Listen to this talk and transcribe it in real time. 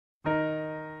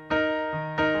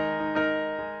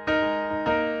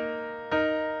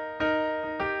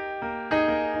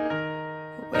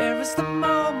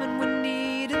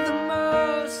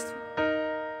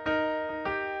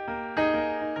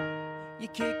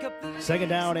Second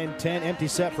down and 10, empty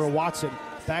set for Watson.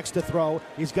 Backs to throw.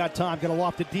 He's got time. Going to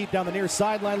loft it deep down the near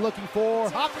sideline looking for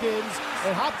Hopkins.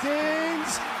 And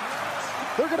Hopkins,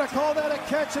 they're going to call that a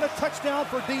catch and a touchdown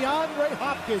for DeAndre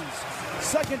Hopkins.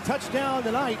 Second touchdown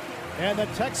tonight. And the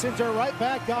Texans are right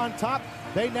back on top.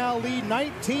 They now lead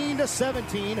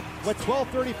 19-17 with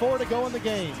 12:34 to go in the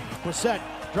game. Brissett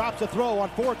drops a throw on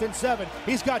 4th and 7.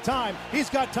 He's got time.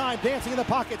 Dancing in the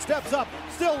pocket. Steps up.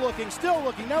 Still looking.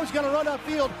 Now he's going to run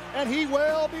upfield, and he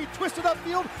will be twisted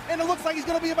upfield, and it looks like he's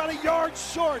going to be about a yard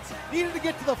short. Needed to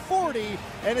get to the 40,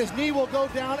 and his knee will go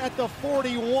down at the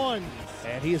 41.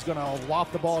 And he is going to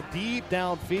loft the ball deep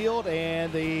downfield,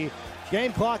 and the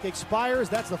game clock expires.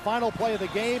 That's the final play of the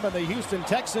game, and the Houston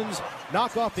Texans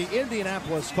knock off the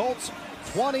Indianapolis Colts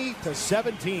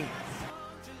 20-17.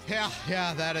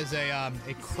 Yeah, that is a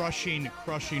crushing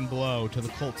blow to the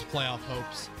Colts' playoff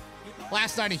hopes.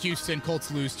 Last night in Houston, Colts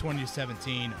lose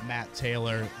 20-17. Matt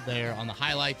Taylor there on the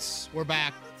highlights. We're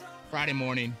back Friday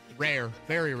morning.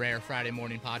 Very rare Friday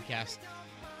morning podcast.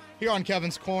 Here on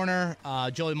Kevin's Corner,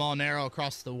 Joey Molinaro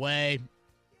across the way.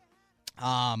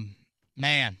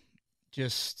 Man,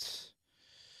 just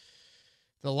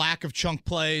the lack of chunk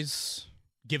plays,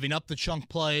 giving up the chunk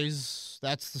plays.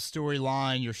 That's the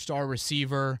storyline. Your star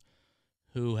receiver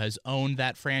who has owned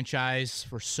that franchise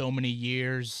for so many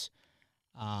years.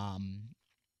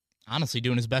 Honestly,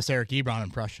 doing his best Eric Ebron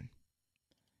impression.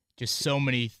 Just so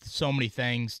many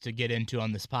things to get into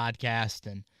on this podcast.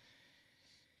 And,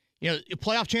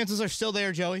 playoff chances are still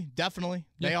there, Joey. Definitely.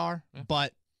 Yeah. They are. Yeah.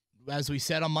 But as we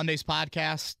said on Monday's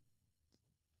podcast,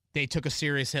 they took a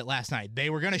serious hit last night.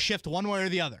 They were going to shift one way or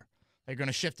the other. They're going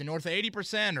to shift to north of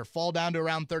 80% or fall down to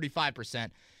around 35%.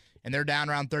 And they're down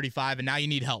around 35, and now you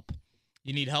need help.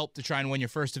 You need help to try and win your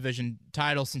first division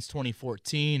title since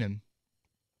 2014. And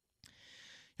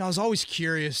I was always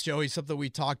curious, Joey, something we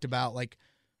talked about, like,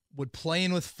 would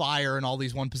playing with fire in all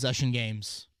these one-possession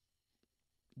games,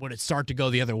 would it start to go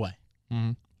the other way?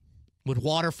 Mm-hmm. Would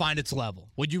water find its level?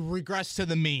 Would you regress to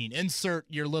the mean? Insert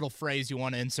your little phrase you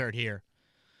want to insert here.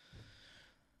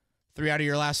 3 out of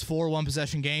your last 4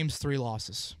 one-possession games, 3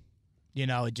 losses.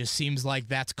 It just seems like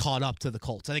that's caught up to the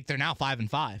Colts. I think they're now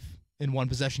 5-5 in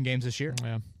one-possession games this year.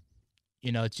 Yeah.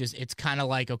 It's kind of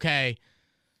like, okay,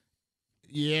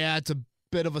 yeah, it's a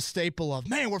bit of a staple of,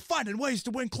 man, we're finding ways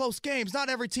to win close games. Not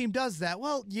every team does that.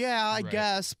 Well, yeah, I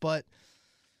guess, but,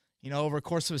 over a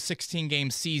course of a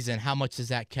 16-game season, how much does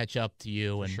that catch up to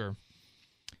you? And sure.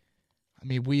 I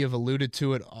mean, we have alluded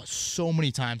to it so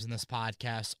many times in this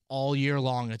podcast all year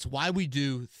long. It's why we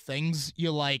do things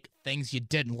you like, things you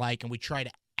didn't like, and we try to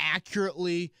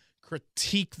accurately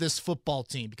critique this football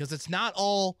team because it's not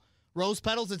all rose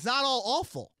petals. It's not all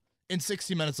awful in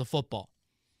 60 minutes of football.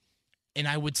 And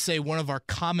I would say one of our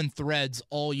common threads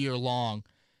all year long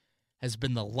has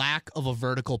been the lack of a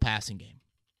vertical passing game.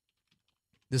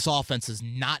 This offense has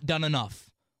not done enough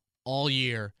all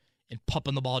year in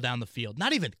pumping the ball down the field.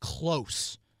 Not even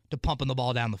close to pumping the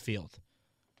ball down the field.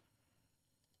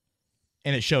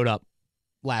 And it showed up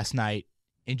last night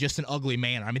in just an ugly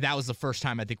manner. I mean, that was the first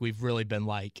time I think we've really been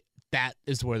like, that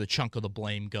is where the chunk of the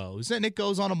blame goes. And it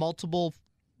goes on a multiple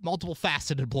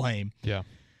faceted blame. Yeah.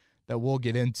 That we'll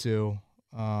get into.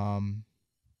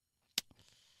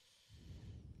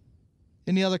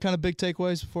 Any other kind of big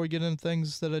takeaways before we get into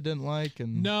things that I didn't like?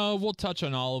 And no, we'll touch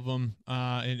on all of them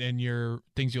and your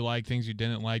things you like, things you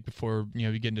didn't like before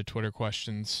you get into Twitter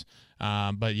questions.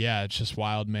 But yeah, it's just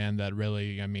wild, man. That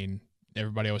really, I mean,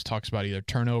 everybody always talks about either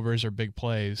turnovers or big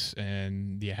plays,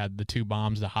 and you had the 2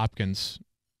 bombs to Hopkins,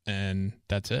 and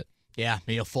that's it. Yeah,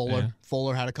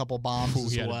 Fuller had a couple bombs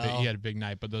as well. He had a big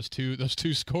night, but those two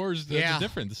scores, that's the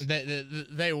difference.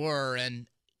 They were, and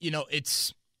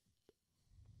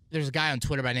there's a guy on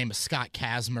Twitter by the name of Scott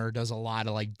Kasmer, does a lot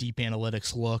of like deep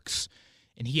analytics looks,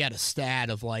 and he had a stat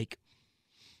of like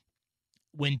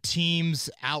when teams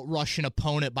outrush an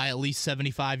opponent by at least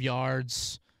 75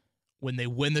 yards, when they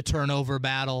win the turnover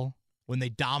battle, when they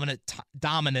dominate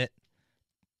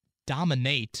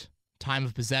time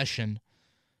of possession.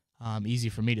 Easy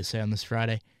for me to say on this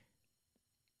Friday.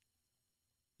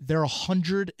 They're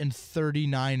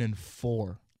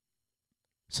 139-4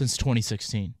 since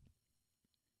 2016.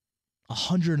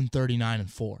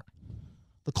 139-4.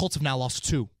 The Colts have now lost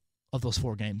 2 of those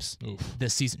 4 games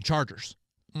this season. Chargers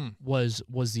was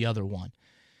the other one.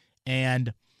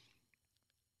 And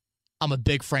I'm a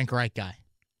big Frank Reich guy.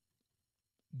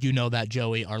 You know that,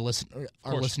 Joey. Our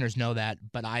listeners know that.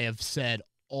 But I have said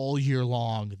all year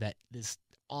long that this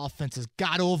offense has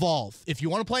got to evolve. If you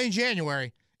want to play in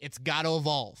January, it's got to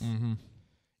evolve. Mm-hmm.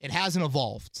 It hasn't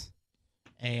evolved.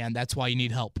 And that's why you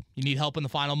need help. You need help in the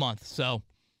final month. So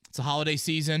It's a holiday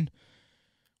season.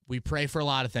 We pray for a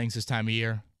lot of things this time of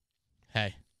year.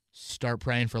 Hey, start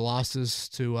praying for losses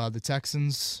to the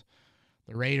Texans,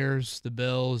 the Raiders, the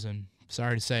Bills, and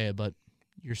sorry to say it, but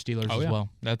your Steelers as well.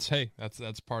 That's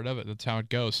part of it. That's how it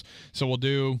goes. So we'll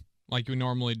do like we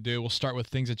normally do. We'll start with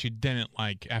things that you didn't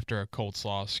like after a Colts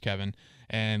loss, Kevin,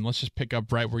 and let's just pick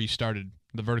up right where you started,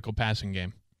 the vertical passing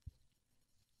game.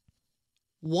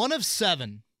 1 of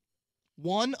 7.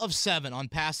 1 of 7 on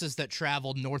passes that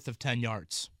traveled north of 10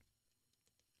 yards.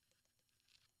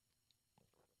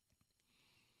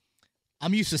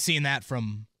 I'm used to seeing that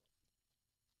from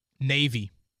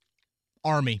Navy,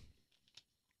 Army.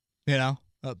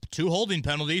 2 holding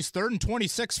penalties, 3rd and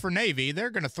 26 for Navy.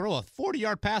 They're going to throw a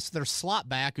 40-yard pass to their slot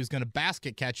back who's going to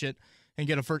basket catch it and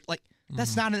get a first.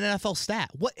 That's not an NFL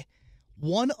stat. What?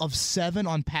 1 of 7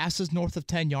 on passes north of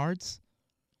 10 yards?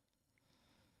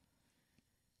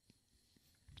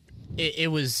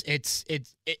 It was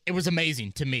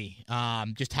amazing to me,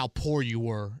 just how poor you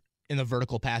were in the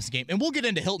vertical passing game. And we'll get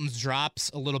into Hilton's drops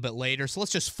a little bit later, so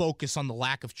let's just focus on the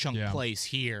lack of chunk plays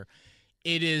here.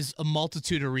 It is a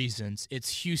multitude of reasons.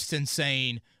 It's Houston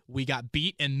saying, we got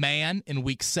beat in man in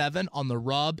week 7 on the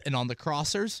rub and on the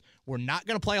crossers. We're not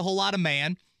going to play a whole lot of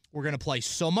man. We're going to play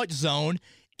so much zone.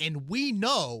 And we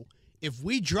know if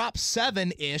we drop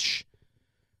 7-ish,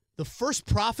 the first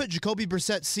profit Jacoby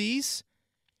Brissett sees,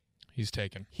 he's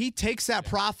taken. He takes that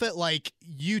profit like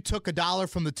you took $1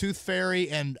 from the Tooth Fairy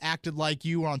and acted like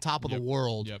you were on top of the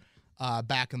world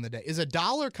back in the day. Is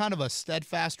 $1 kind of a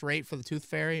steadfast rate for the Tooth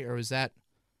Fairy, or is that?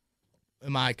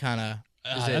 Am I kind of?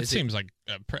 That seems like.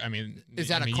 Is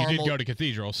that a you caramel? did go to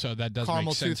Cathedral, so that does make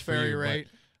sense Tooth Fairy for you, rate.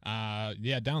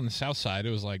 But, down the south side,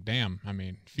 it was like, damn. I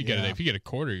mean, if you get a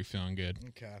quarter, you're feeling good.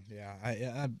 Okay,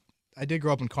 yeah. I did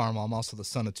grow up in Carmel. I'm also the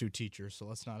son of 2 teachers, so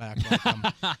let's not act like I'm,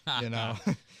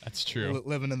 That's true.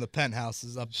 Living in the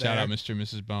penthouses up there. Shout out Mr. and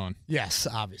Mrs. Bowen. Yes,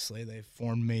 obviously. They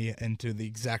formed me into the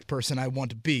exact person I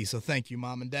want to be, so thank you,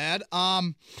 Mom and Dad.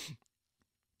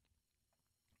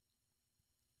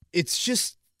 It's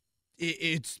just,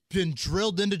 it's been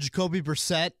drilled into Jacoby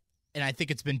Brissett, and I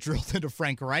think it's been drilled into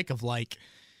Frank Reich of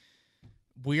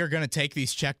we are going to take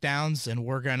these checkdowns and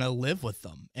we're going to live with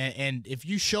them. And if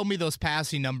you show me those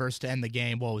passing numbers to end the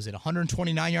game, what was it,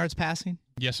 129 yards passing?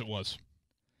 Yes, it was.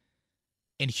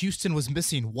 And Houston was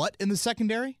missing what in the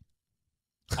secondary?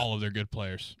 All of their good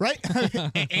players. Right?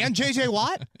 And J.J.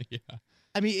 Watt? Yeah.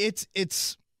 I mean,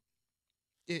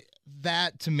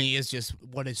 that to me is just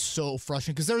what is so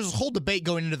frustrating, because there's this whole debate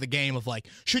going into the game of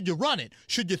should you run it?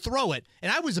 Should you throw it?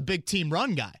 And I was a big team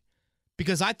run guy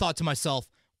because I thought to myself,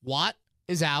 Watt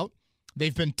is out.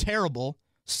 They've been terrible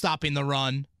stopping the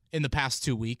run in the past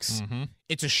 2 weeks. Mm-hmm.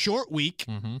 It's a short week,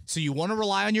 so you want to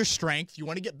rely on your strength. You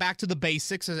want to get back to the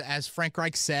basics, as Frank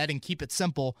Reich said, and keep it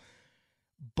simple.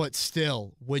 But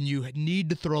still, when you need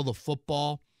to throw the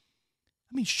football,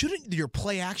 I mean, shouldn't your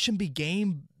play action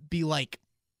game be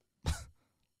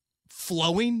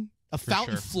flowing, a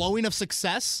fountain flowing of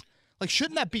success?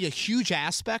 Shouldn't that be a huge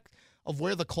aspect of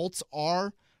where the Colts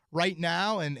are right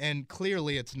now? And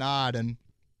clearly it's not. And,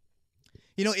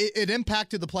 it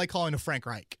impacted the play calling of Frank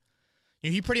Reich.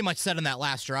 He pretty much said in that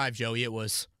last drive, Joey, it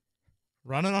was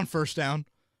run it on first down,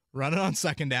 run it on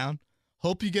second down,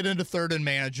 hope you get into third and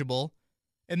manageable,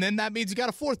 and then that means you got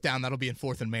a fourth down that'll be in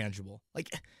fourth and manageable.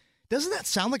 Doesn't that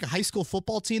sound like a high school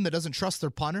football team that doesn't trust their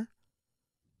punter?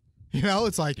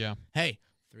 It's hey,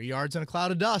 3 yards in a cloud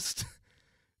of dust.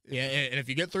 Yeah, and if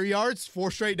you get 3 yards,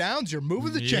 4 straight downs, you're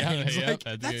moving the chains. Yeah,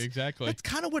 exactly. That's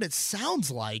kind of what it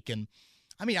sounds like. And,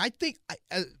 I mean, I think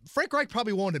Frank Reich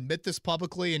probably won't admit this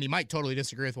publicly, and he might totally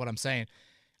disagree with what I'm saying.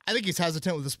 I think he's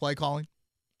hesitant with his play calling.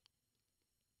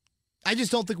 I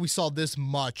just don't think we saw this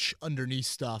much underneath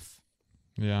stuff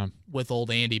with old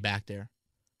Andy back there.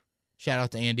 Shout out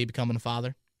to Andy becoming a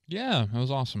father. Yeah, that was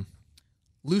awesome.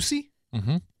 Lucy?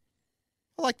 Mm-hmm.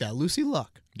 I like that. Lucy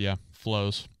Luck. Yeah,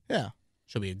 flows. Yeah.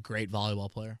 She'll be a great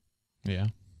volleyball player. Yeah.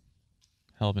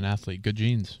 Hell of an athlete. Good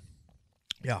genes.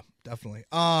 Yeah, definitely.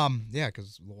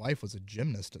 Because the wife was a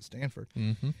gymnast at Stanford.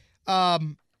 Mm-hmm.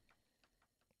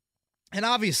 And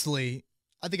obviously,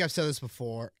 I think I've said this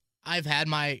before, I've had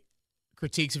my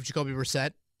critiques of Jacoby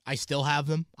Brissett. I still have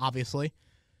them, obviously.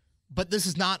 But this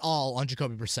is not all on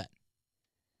Jacoby Brissett.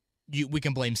 We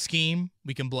can blame scheme.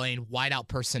 We can blame wideout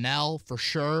personnel for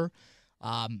sure.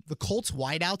 The Colts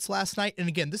wideouts last night, and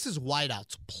again, this is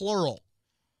wideouts, plural.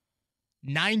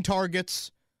 9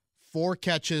 targets, 4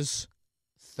 catches,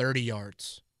 30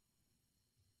 yards.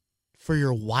 For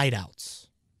your wideouts.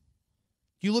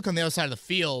 You look on the other side of the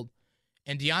field,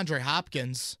 and DeAndre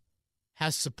Hopkins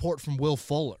has support from Will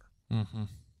Fuller. Mm-hmm.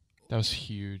 That was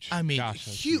huge. I mean, Gosh,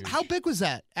 that was huge. How big was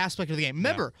that aspect of the game?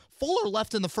 Remember, Fuller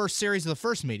left in the first series of the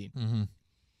first meeting. Mm-hmm.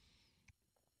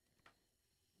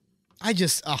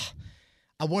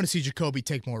 I want to see Jacoby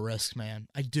take more risks, man.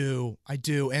 I do.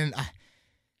 And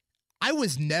I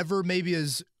was never maybe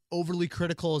as overly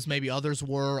critical as maybe others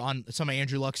were on some of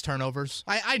Andrew Luck's turnovers.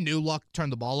 I knew Luck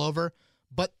turned the ball over,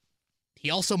 but he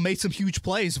also made some huge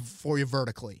plays for you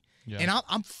vertically. Yeah. And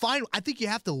I'm fine. I think you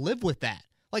have to live with that.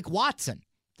 Like Watson,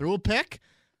 threw a pick,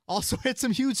 also hit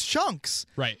some huge chunks.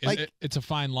 Right. Like, it's a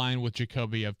fine line with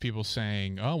Jacoby of people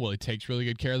saying, oh, well, he takes really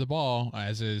good care of the ball,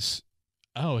 as is,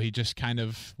 oh, he just kind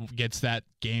of gets that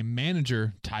game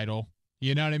manager title.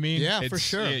 You know what I mean? Yeah, for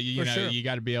sure. You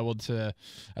got to be able to.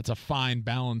 That's a fine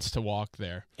balance to walk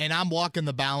there. And I'm walking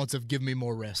the balance of give me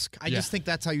more risk. I just think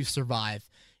that's how you survive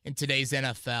in today's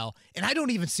NFL. And I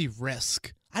don't even see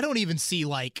risk. I don't even see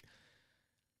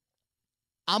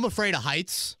I'm afraid of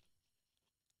heights.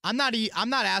 I'm not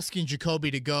asking Jacoby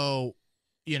to go,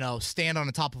 stand on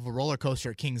the top of a roller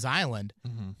coaster at Kings Island.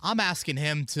 Mm-hmm. I'm asking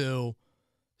him to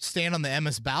stand on the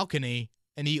MS balcony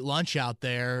and eat lunch out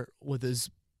there with his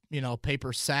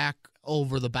paper sack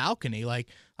over the balcony. Like,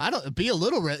 be a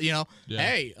little,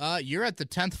 hey, you're at the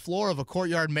 10th floor of a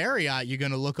Courtyard Marriott. You're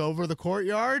going to look over the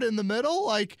courtyard in the middle,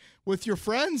 like with your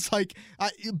friends, like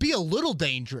be a little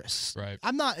dangerous. Right.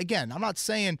 I'm not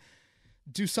saying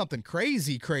do something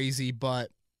crazy, but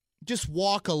just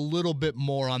walk a little bit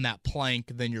more on that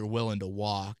plank than you're willing to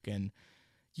walk. And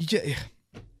you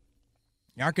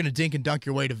aren't going to dink and dunk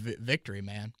your way to victory,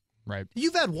 man. Right.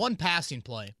 You've had one passing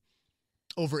play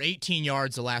over 18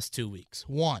 yards the last 2 weeks.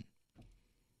 One.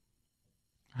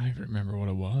 I don't even remember what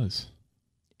it was.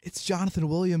 It's Jonathan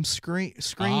Williams' screen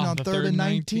on 3rd and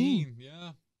 19.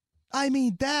 Yeah. I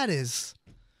mean, that is...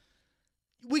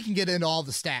 We can get into all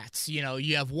the stats.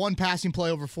 You have one passing play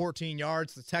over 14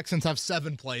 yards. The Texans have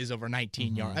 7 plays over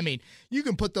 19 yards. I mean, you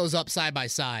can put those up side by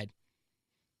side.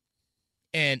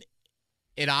 And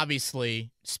it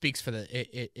obviously speaks for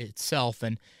itself.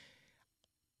 And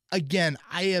again,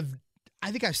 I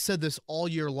think I've said this all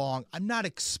year long. I'm not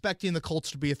expecting the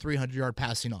Colts to be a 300-yard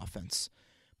passing offense.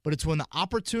 But it's when the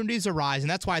opportunities arise, and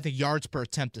that's why I think yards per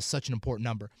attempt is such an important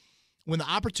number. When the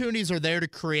opportunities are there to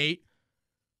create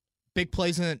big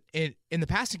plays in the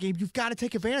passing game, you've got to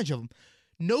take advantage of them.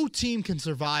 No team can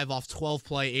survive off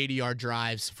 12-play, 80-yard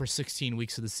drives for 16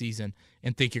 weeks of the season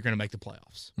and think you're going to make the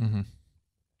playoffs. Mm-hmm.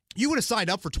 You would have signed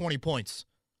up for 20 points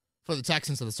for the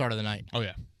Texans at the start of the night. Oh,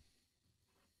 yeah.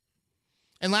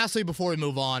 And lastly, before we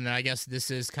move on, and I guess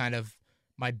this is kind of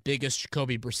my biggest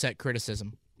Jacoby Brissett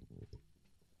criticism,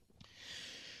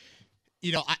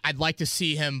 I'd like to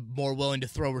see him more willing to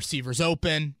throw receivers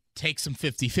open, take some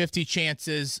 50-50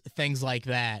 chances, things like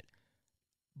that.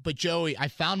 But, Joey, I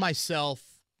found myself,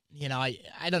 I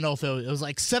don't know if it was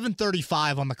like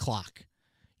 7:35 on the clock.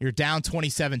 You're down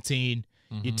 2017.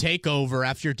 Mm-hmm. You take over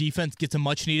after your defense gets a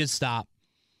much-needed stop.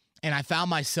 And I found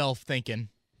myself thinking,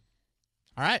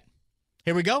 all right,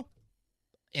 here we go.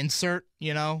 Insert,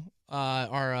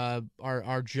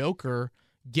 our Joker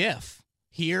gif.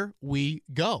 Here we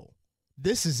go.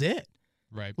 This is it.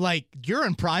 Right. Like, you're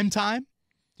in prime time.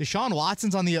 Deshaun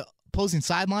Watson's on the opposing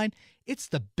sideline. It's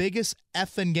the biggest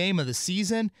effing game of the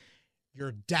season.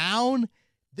 You're down.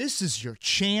 This is your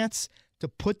chance to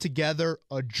put together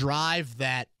a drive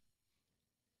that,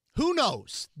 who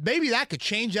knows, maybe that could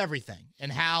change everything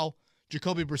and how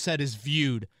Jacoby Brissett is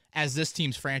viewed as this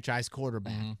team's franchise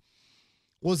quarterback. Mm-hmm.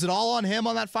 Was it all on him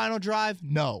on that final drive?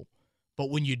 No. But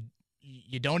when you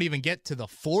don't even get to the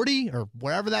 40 or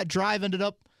wherever that drive ended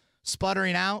up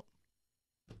sputtering out,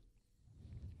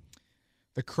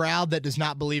 the crowd that does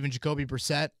not believe in Jacoby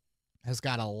Brissett has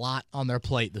got a lot on their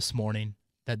plate this morning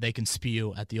that they can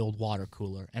spew at the old water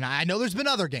cooler. And I know there's been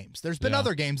other games. There's been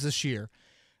other games this year.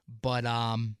 But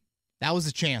that was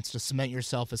a chance to cement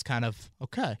yourself as kind of,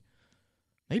 okay,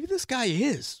 maybe this guy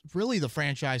is really the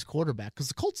franchise quarterback. Because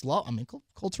the Colts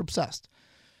Colts are obsessed.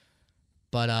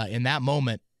 But in that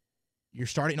moment, your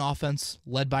starting offense,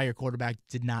 led by your quarterback,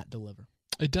 did not deliver.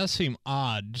 It does seem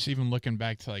odd, just even looking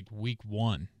back to like week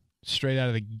 1, straight out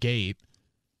of the gate.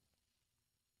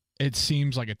 It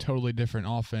seems like a totally different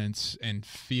offense and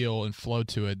feel and flow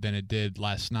to it than it did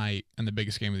last night in the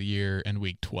biggest game of the year in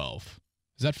week 12.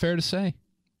 Is that fair to say?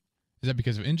 Is that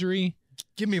because of injury?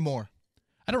 Give me more.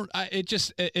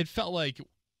 It felt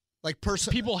like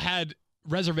person people had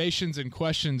reservations and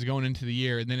questions going into the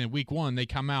year, and then in week 1 they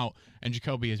come out and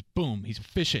Jacoby is boom, he's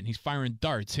efficient, he's firing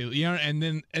darts, and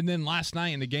then last night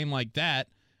in a game like that,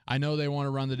 I know they want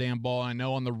to run the damn ball. I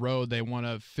know on the road they want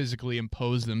to physically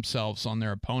impose themselves on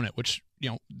their opponent, which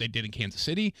they did in Kansas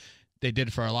City, they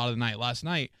did for a lot of the night last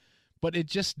night. but it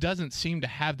just doesn't seem to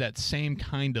have that same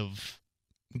kind of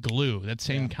glue, that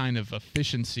same kind of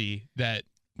efficiency that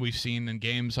we've seen in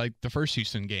games like the first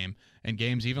Houston game and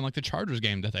games even like the Chargers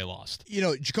game that they lost. You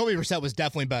know, Jacoby Brissett was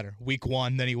definitely better week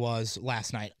 1 than he was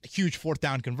last night. A huge 4th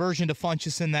down conversion to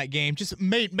Funchess in that game. Just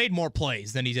made more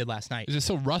plays than he did last night. Is it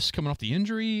still Russ coming off the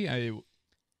injury? I'm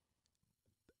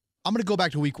going to go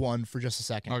back to week 1 for just a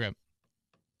second. Okay.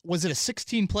 Was it a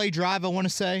 16-play drive, I want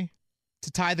to say,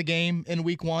 to tie the game in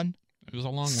week 1? It was a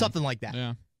long Something like that.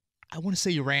 Yeah. I want to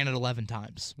say you ran it 11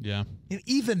 times. Yeah. And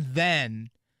even then,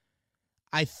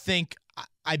 I think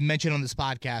I mentioned on this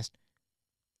podcast,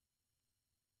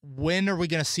 when are we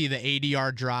going to see the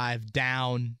 80-yard drive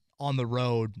down on the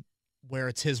road where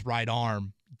it's his right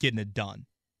arm getting it done?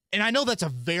 And I know that's a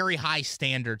very high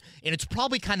standard, and it's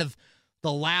probably kind of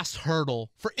the last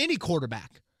hurdle for any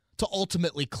quarterback to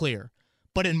ultimately clear.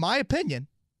 But in my opinion,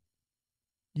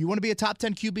 you want to be a top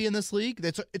 10 QB in this league,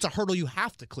 it's a hurdle you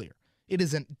have to clear. It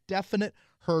is a definite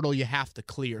hurdle you have to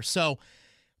clear. So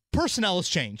personnel has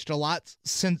changed a lot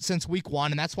since week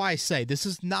 1, and that's why I say this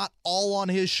is not all on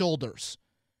his shoulders.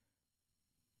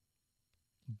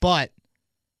 But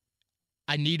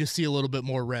I need to see a little bit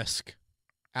more risk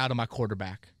out of my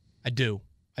quarterback. I do.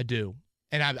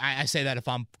 And I say that if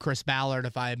I'm Chris Ballard,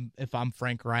 if I'm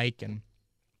Frank Reich, and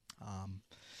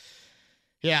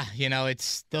yeah, you know,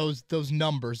 it's those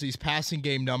numbers, these passing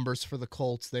game numbers for the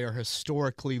Colts, they are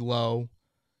historically low.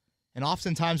 And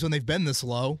oftentimes when they've been this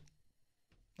low,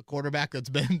 the quarterback that's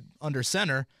been under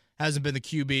center hasn't been the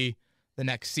QB the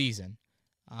next season.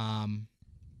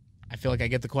 I feel like I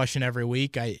get the question every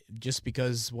week. Just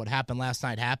because what happened last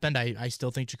night happened, I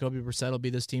still think Jacoby Brissett will be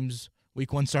this team's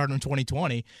week 1 starter in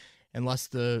 2020, unless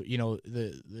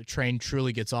the train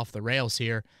truly gets off the rails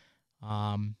here.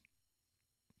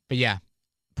 But yeah,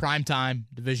 prime time,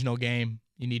 divisional game,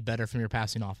 you need better from your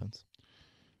passing offense.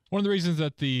 One of the reasons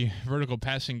that the vertical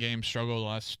passing game struggled the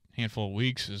last handful of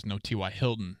weeks is no T.Y.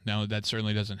 Hilton. Now, that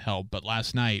certainly doesn't help, but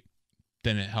last night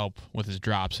didn't help with his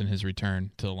drops and his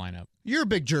return to the lineup. You're a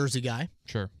big jersey guy.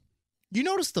 Sure. You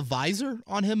noticed the visor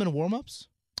on him in warm-ups?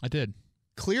 I did.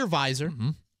 Clear visor.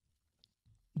 Mm-hmm.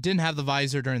 Didn't have the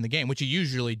visor during the game, which he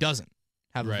usually doesn't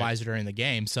have the visor during the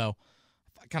game, so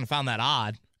I kind of found that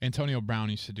odd. Antonio Brown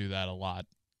used to do that a lot.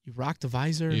 You rock the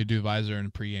visor? He'd do visor in a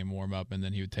pregame warm-up, and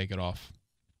then he would take it off.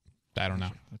 I don't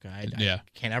know. Okay, I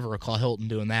can't ever recall Hilton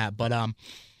doing that. But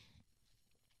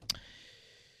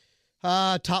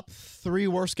top 3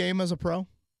 worst game as a pro?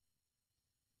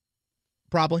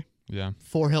 Probably. Yeah.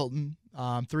 For Hilton.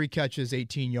 3 catches,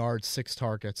 18 yards, 6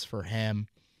 targets for him.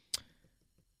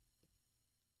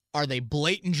 Are they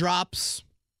blatant drops?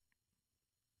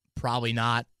 Probably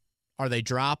not. Are they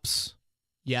drops?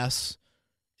 Yes.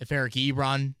 If Eric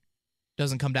Ebron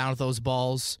doesn't come down with those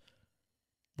balls,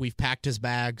 we've packed his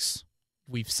bags.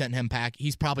 We've sent him pack.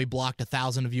 He's probably blocked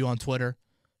 1,000 of you on Twitter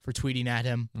for tweeting at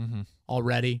him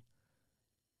already.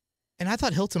 And I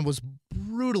thought Hilton was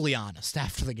brutally honest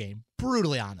after the game.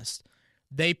 Brutally honest.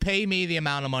 They pay me the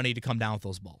amount of money to come down with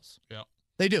those balls. Yeah.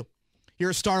 They do.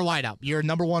 You're a star wideout. You're a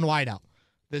number 1 wideout.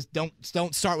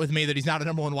 Don't start with me that he's not a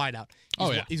number 1 wideout.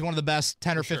 He's one of the best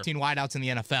 10 or 15 wideouts in the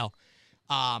NFL.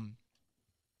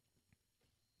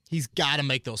 He's got to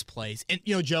make those plays. And,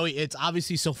 you know, Joey, it's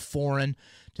obviously so foreign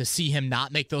to see him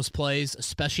not make those plays,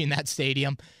 especially in that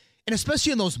stadium, and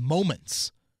especially in those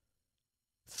moments.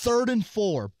 3rd and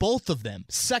 4, both of them,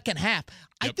 second half.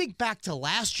 Yep. I think back to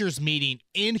last year's meeting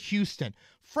in Houston.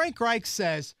 Frank Reich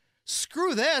says,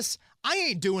 screw this. I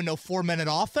ain't doing no 4-minute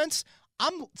offense.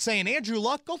 I'm saying, Andrew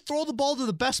Luck, go throw the ball to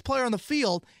the best player on the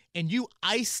field, and you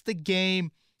ice the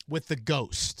game with the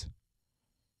ghost.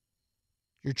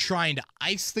 You're trying to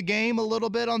ice the game a little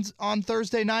bit on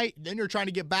Thursday night. Then you're trying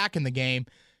to get back in the game.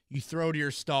 You throw to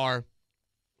your star,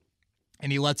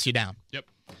 and he lets you down. Yep.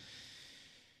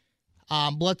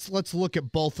 Let's look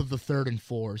at both of the 3rd and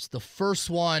 4s. The first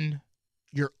one,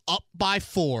 you're up by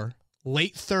 4,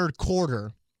 late 3rd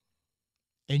quarter,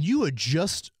 and you had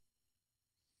just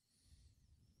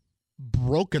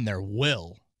broken their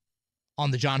will on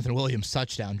the Jonathan Williams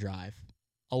touchdown drive.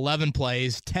 11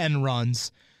 plays, 10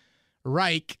 runs.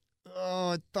 Reich,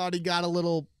 I thought he got a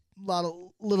little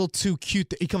too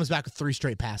cute. He comes back with 3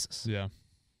 straight passes. Yeah.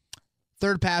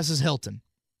 3rd pass is Hilton.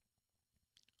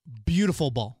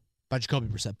 Beautiful ball by Jacoby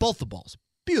Brissett. Both the balls.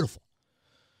 Beautiful.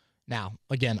 Now,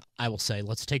 again, I will say,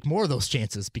 let's take more of those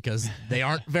chances because they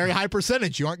aren't very high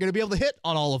percentage. You aren't going to be able to hit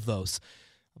on all of those.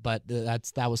 But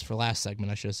that was for last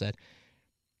segment, I should have said.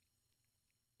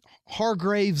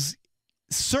 Hargraves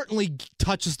certainly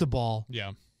touches the ball.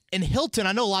 Yeah. And Hilton,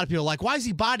 I know a lot of people are like, why is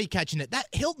he body catching it? That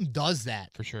Hilton does that.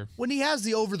 For sure. When he has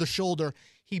the over the shoulder,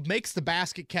 he makes the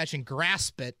basket catch and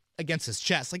grasp it against his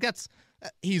chest. Like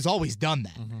he's always done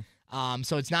that. Mm-hmm.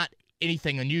 So it's not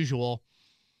anything unusual.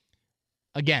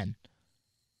 Again,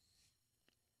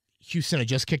 Houston had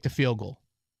just kicked a field goal.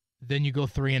 Then you go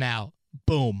 3 and out.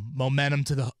 Boom. Momentum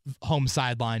to the home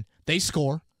sideline. They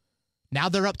score. Now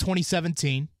they're up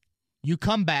 20-17. You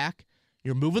come back.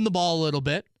 You're moving the ball a little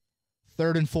bit.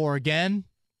 3rd and 4 again.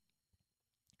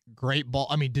 Great ball.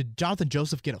 I mean, did Jonathan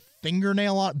Joseph get a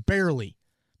fingernail on it? Barely.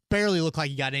 Barely looked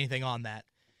like he got anything on that.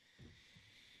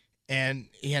 And,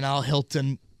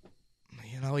 Hilton,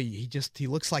 he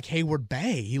looks like Hayward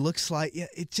Bay. He looks like,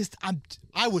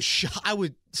 I was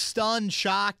stunned,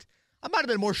 shocked. I might have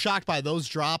been more shocked by those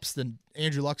drops than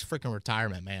Andrew Luck's freaking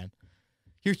retirement, man.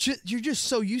 You're just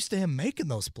so used to him making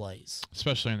those plays.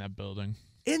 Especially in that building.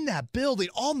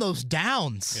 On those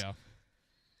downs. Yeah.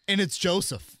 And it's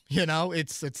Joseph,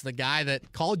 it's the guy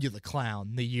that called you the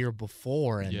clown the year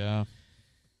before. And yeah.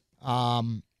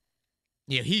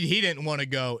 He didn't want to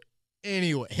go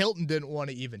anyway. Hilton didn't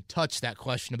want to even touch that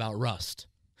question about rust.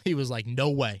 He was like, no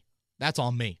way. That's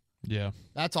on me. Yeah.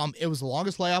 It was the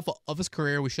longest layoff of his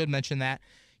career. We should mention that.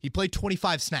 He played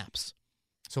 25 snaps.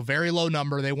 So very low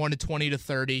number. They wanted 20 to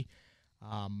 30.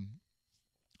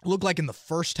 Looked like in the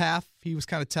first half, he was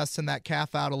kind of testing that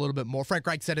calf out a little bit more. Frank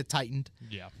Reich said it tightened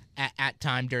at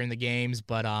time during the games.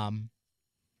 But,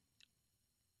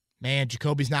 man,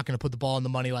 Jacoby's not going to put the ball in the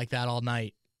money like that all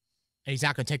night. And he's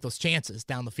not going to take those chances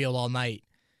down the field all night.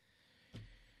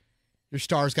 Your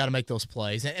star's got to make those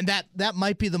plays. And that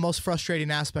might be the most frustrating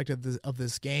aspect of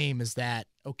this game is that,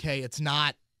 okay, it's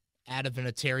not Adam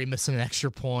Vinatieri missing an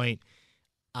extra point.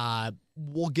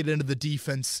 We'll get into the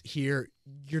defense here.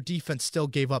 Your defense still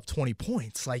gave up 20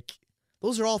 points. Like,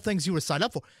 those are all things you would sign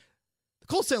up for. The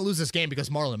Colts didn't lose this game because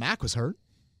Marlon Mack was hurt.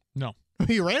 No.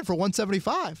 He ran for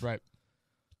 175. Right.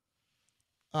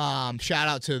 Shout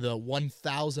out to the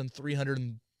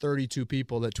 1,332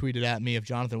 people that tweeted at me if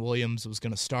Jonathan Williams was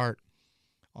going to start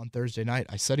on Thursday night.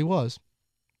 I said he was.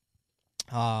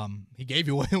 He gave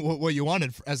you what you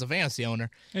wanted as a fantasy owner.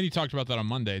 And you talked about that on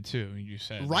Monday, too. You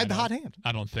said, ride the hot hand.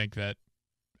 I don't think that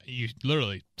you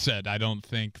literally said, I don't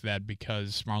think that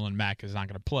because Marlon Mack is not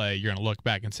going to play, you're going to look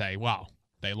back and say, wow,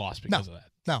 they lost because of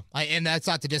that. No, and that's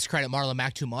not to discredit Marlon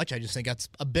Mack too much. I just think that's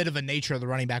a bit of a nature of the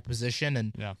running back position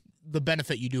and the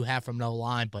benefit you do have from no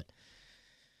line. But,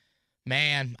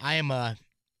 man, I'm a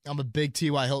big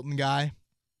T.Y. Hilton guy.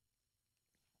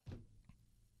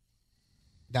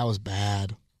 That was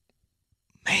bad.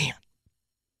 Man.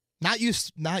 Not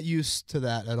used to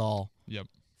that at all. Yep.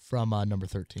 From number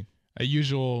 13. A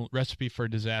usual recipe for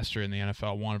disaster in the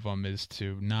NFL, one of them is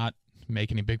to not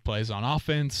make any big plays on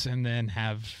offense and then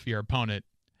have your opponent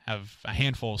have a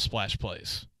handful of splash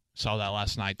plays. Saw that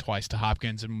last night twice to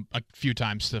Hopkins and a few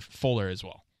times to Fuller as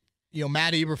well.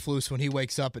 Matt Eberflus, when he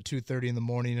wakes up at 2:30 in the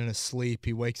morning in his sleep,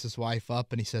 he wakes his wife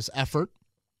up and he says, effort,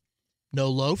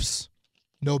 no loafs,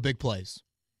 no big plays.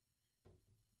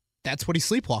 That's what he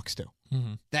sleepwalks to.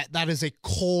 Mm-hmm. That is a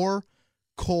core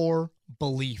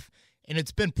belief. And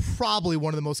it's been probably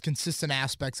one of the most consistent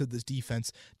aspects of this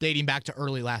defense dating back to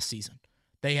early last season.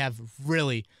 They have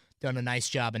really done a nice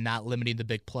job in not limiting the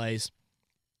big plays.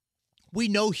 We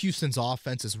know Houston's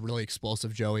offense is really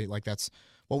explosive, Joey. Like, that's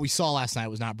what we saw last night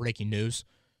was not breaking news.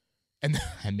 And,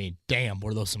 I mean, damn,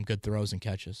 were those some good throws and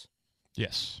catches.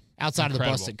 Yes. Outside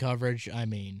Incredible. of the busted coverage, I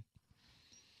mean,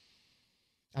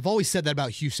 I've always said that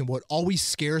about Houston. What always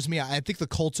scares me, I think the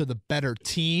Colts are the better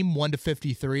team,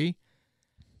 1-53,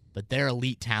 but their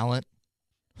elite talent,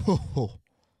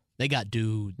 they got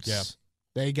dudes. Yeah.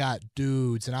 They got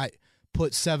dudes, and I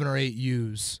put 7 or 8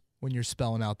 U's when you're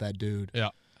spelling out that dude.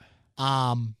 Yeah.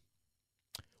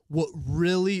 What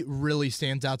really, really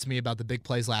stands out to me about the big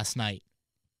plays last night,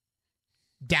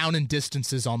 down in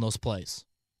distances on those plays.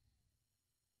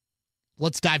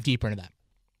 Let's dive deeper into that.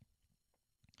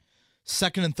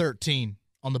 2nd and 13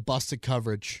 on the busted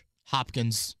coverage.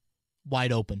 Hopkins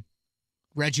wide open.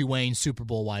 Reggie Wayne Super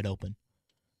Bowl wide open.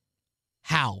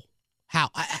 How?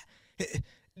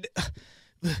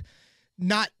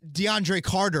 Not DeAndre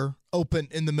Carter open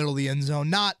in the middle of the end zone.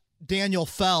 Not Daniel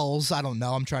Fells. I don't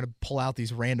know. I'm trying to pull out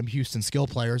these random Houston skill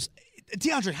players.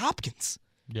 DeAndre Hopkins.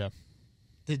 Yeah.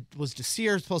 Was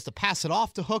Desir supposed to pass it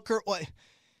off to Hooker? What?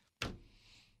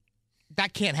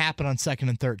 That can't happen on 2nd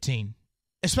and 13.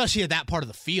 Especially at that part of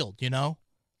the field,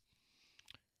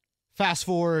 Fast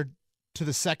forward to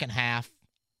the second half.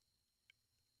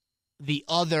 The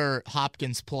other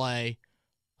Hopkins play,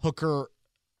 Hooker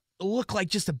looked like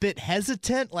just a bit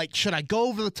hesitant. Like, should I go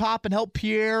over the top and help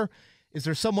Pierre? Is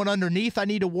there someone underneath I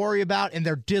need to worry about? And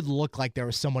there did look like there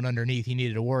was someone underneath he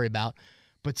needed to worry about.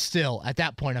 But still, at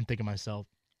that point, I'm thinking to myself,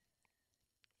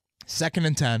 2nd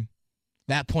and 10,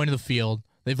 that point of the field,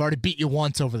 they've already beat you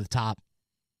once over the top.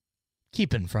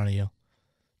 Keep it in front of you.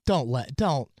 Don't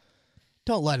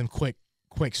let him quick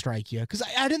strike you. Because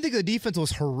I didn't think the defense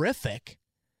was horrific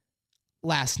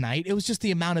last night. It was just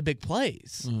the amount of big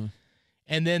plays. Mm-hmm.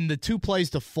 And then the 2 plays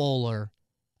to Fuller,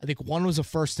 I think one was a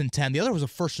 1st and 10. The other was a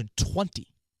 1st and 20.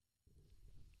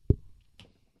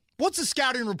 What's the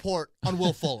scouting report on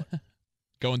Will Fuller?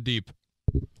 Going deep.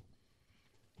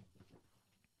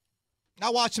 I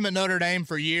watched him at Notre Dame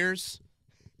for years.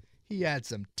 He had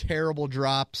some terrible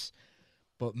drops,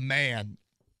 but man,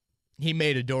 he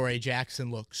made Adoree Jackson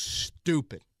look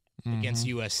stupid against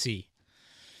USC,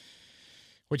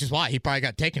 which is why he probably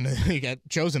he got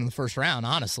chosen in the 1st round,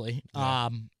 honestly. Yeah.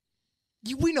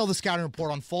 We know the scouting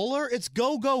report on Fuller. It's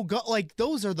go, go, go. Like,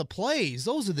 those are the plays.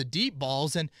 Those are the deep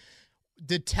balls. And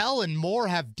did Tell and Moore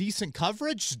have decent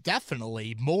coverage?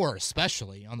 Definitely. Moore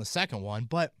especially on the second one.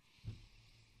 But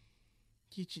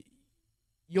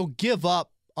you'll give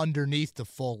up underneath to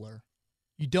Fuller.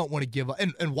 You don't want to give up.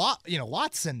 And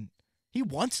Watson, he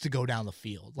wants to go down the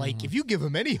field. Like, if you give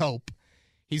him any hope,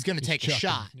 he's going to take a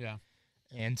shot. Yeah.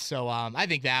 And so I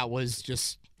think that was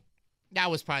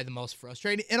probably the most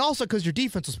frustrating. And also because your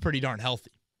defense was pretty darn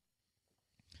healthy.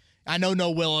 I know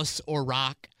no Willis or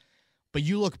Rock, but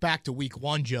you look back to week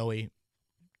 1, Joey,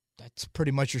 that's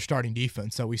pretty much your starting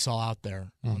defense that we saw out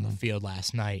there on the field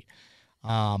last night.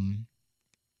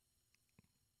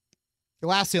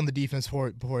 Lastly on the defense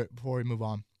before we move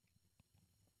on.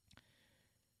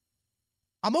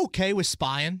 I'm okay with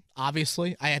spying,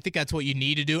 obviously. I think that's what you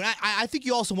need to do. And I think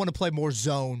you also want to play more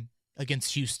zone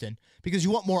against Houston because you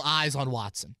want more eyes on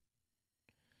Watson.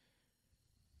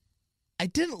 I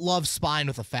didn't love spying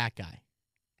with a fat guy.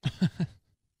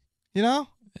 You know?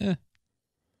 Yeah.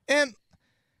 And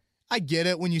I get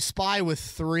it. When you spy with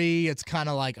 3, it's kind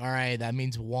of like, all right, that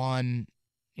means one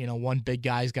big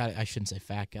guy's got it. I shouldn't say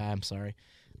fat guy. I'm sorry.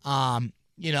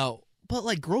 But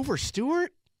like Grover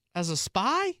Stewart as a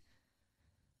spy?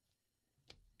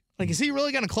 Like, is he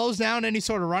really going to close down any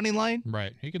sort of running lane?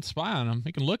 Right. He can spy on him.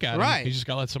 He can look at him. He just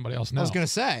got to let somebody else know. I was going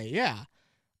to say, yeah.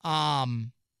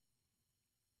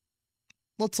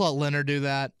 Let's let Leonard do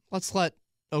that. Let's let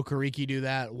Okereke do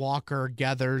that. Walker,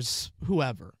 Geathers,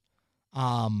 whoever.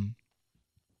 That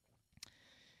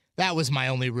was my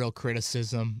only real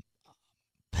criticism.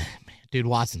 Dude,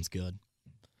 Watson's good.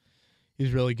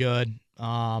 He's really good.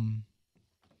 But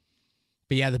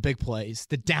yeah, the big plays,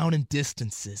 the down and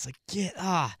distances. Like,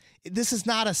 this is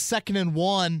not a 2nd and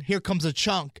 1. Here comes a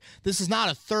chunk. This is not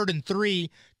a 3rd and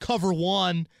 3. Cover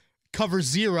 1, cover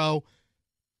 0.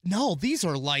 No, these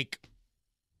are like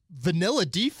vanilla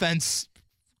defense,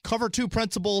 cover 2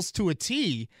 principles to a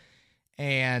T.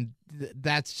 And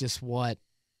that's just what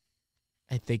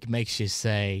I think makes you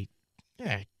say,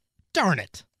 yeah, darn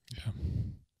it. Yeah.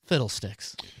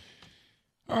 Fiddlesticks.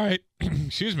 All right.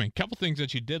 Excuse me. A couple things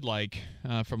that you did like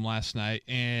from last night.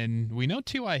 And we know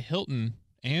T.Y. Hilton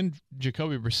and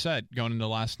Jacoby Brissett going into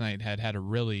last night had a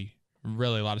really,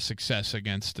 really lot of success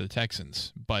against the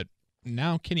Texans. But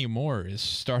now Kenny Moore is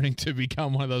starting to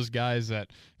become one of those guys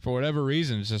that, for whatever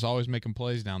reason, is just always making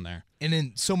plays down there. And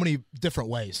in so many different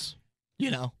ways.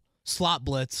 Slot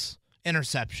blitz,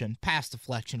 interception, pass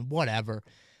deflection, whatever.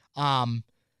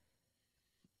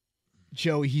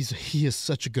 Joey, he is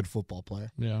such a good football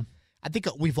player. Yeah. I think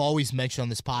we've always mentioned on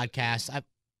this podcast, I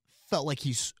felt like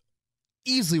he's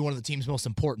easily one of the team's most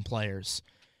important players.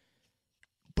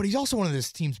 But he's also one of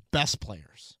this team's best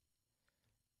players.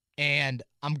 And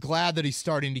I'm glad that he's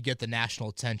starting to get the national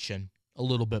attention a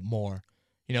little bit more.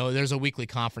 There's a weekly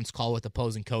conference call with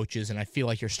opposing coaches, and I feel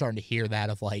like you're starting to hear that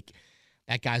of like,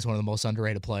 that guy's one of the most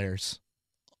underrated players.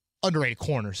 Underrated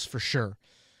corners, for sure,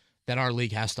 that our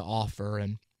league has to offer.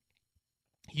 And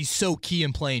he's so key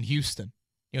in playing Houston.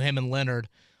 Him and Leonard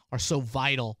are so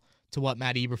vital to what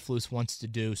Matt Eberflus wants to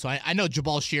do. So I know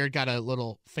Jabal Sheard got a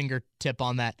little fingertip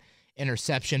on that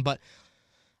interception. But,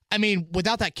 I mean,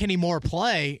 without that Kenny Moore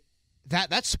play,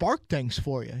 that sparked things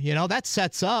for you. That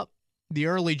sets up the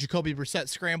early Jacoby Brissett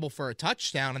scramble for a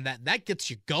touchdown, and that gets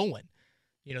you going.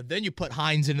 Then you put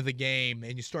Hines into the game,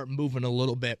 and you start moving a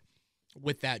little bit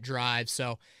with that drive.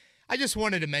 So I just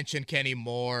wanted to mention Kenny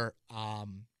Moore.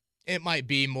 It might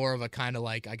be more of a kind of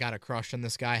like, I got a crush on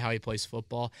this guy, how he plays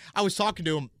football. I was talking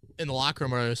to him in the locker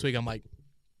room earlier this week. I'm like,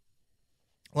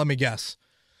 let me guess.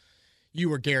 You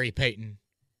were Gary Payton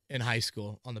in high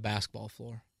school on the basketball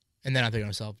floor. And then I think to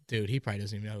myself, dude, he probably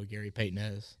doesn't even know who Gary Payton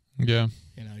is. Yeah.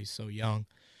 He's so young.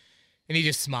 And he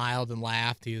just smiled and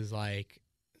laughed. He was like,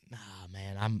 Nah,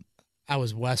 man, I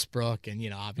was Westbrook,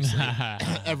 and obviously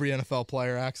every NFL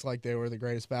player acts like they were the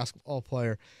greatest basketball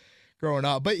player growing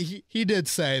up. But he did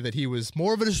say that he was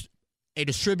more of a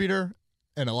distributor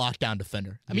and a lockdown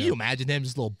defender. I mean, you imagine him,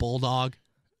 just a little bulldog.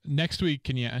 Next week,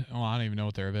 can you? Well, I don't even know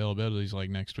what their availability is like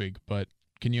next week, but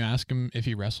can you ask him if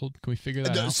he wrestled? Can we figure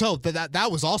that out? So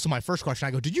that was also my first question.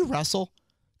 I go, did you wrestle?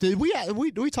 Did we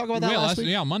talk about that last week?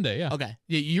 Yeah, on Monday, yeah. Okay.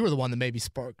 You were the one that maybe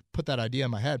put that idea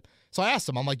in my head. So I asked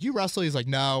him, I'm like, you wrestle? He's like,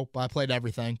 no, but I played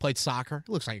everything. Played soccer.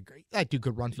 It looks like that dude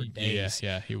could run for days.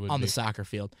 Yeah, he would on the soccer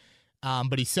field.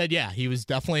 But he said, yeah, he was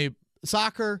definitely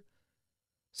soccer,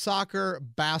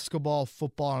 basketball,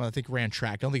 football, and I think ran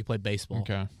track. I don't think he played baseball.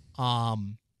 Okay.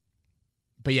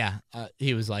 But yeah,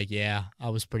 he was like, yeah, I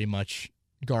was pretty much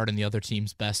guarding the other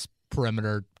team's best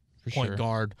perimeter point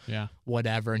guard,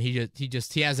 whatever. And he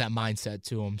has that mindset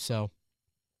to him. So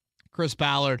Chris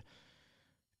Ballard,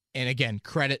 and again,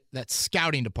 credit that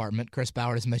scouting department. Chris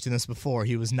Ballard has mentioned this before.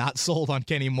 He was not sold on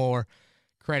Kenny Moore.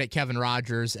 Credit Kevin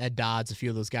Rogers, Ed Dodds, a few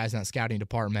of those guys in that scouting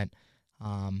department.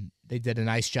 They did a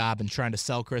nice job in trying to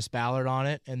sell Chris Ballard on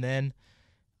it. And then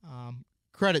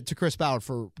credit to Chris Ballard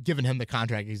for giving him the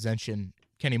contract extension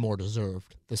Kenny Moore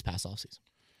deserved this past offseason.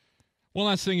 One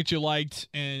last thing that you liked,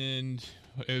 and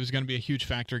it was going to be a huge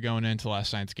factor going into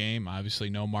last night's game. Obviously,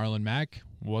 no Marlon Mack.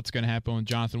 What's going to happen with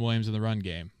Jonathan Williams in the run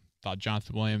game? Thought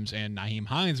Jonathan Williams and Nyheim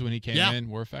Hines, when he came in,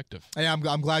 were effective. Hey, I'm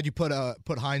glad you put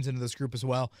Hines into this group as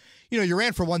well. You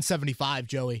ran for 175,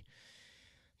 Joey.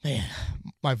 Man,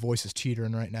 my voice is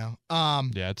teetering right now.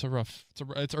 Yeah,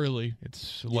 it's early.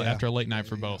 It's after a late night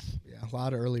for both. Yeah, a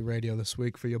lot of early radio this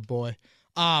week for your boy.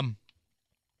 I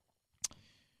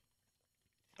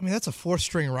mean, that's a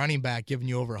fourth-string running back giving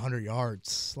you over 100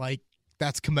 yards. Like,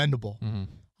 that's commendable.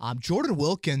 Mm-hmm. Jordan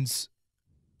Wilkins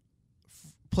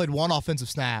played one offensive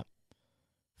snap.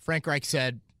 Frank Reich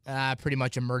said, pretty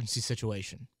much emergency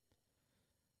situation.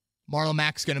 Marlon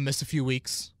Mack's going to miss a few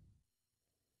weeks.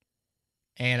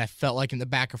 And I felt like in the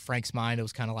back of Frank's mind, it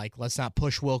was kind of like, let's not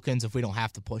push Wilkins if we don't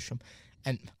have to push him.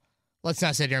 And let's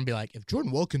not sit here and be like, if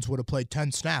Jordan Wilkins would have played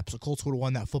 10 snaps, the Colts would have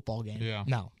won that football game. Yeah.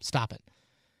 No, stop it.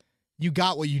 You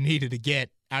got what you needed to get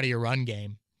out of your run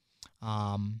game.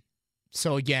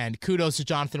 So, again, kudos to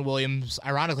Jonathan Williams.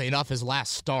 Ironically enough, his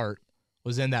last start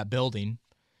was in that building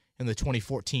in the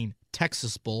 2014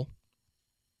 Texas Bowl.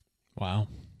 Wow.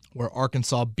 Where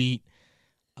Arkansas beat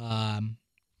the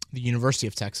University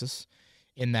of Texas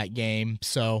in that game.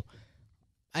 So,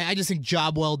 I just think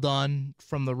job well done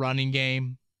from the running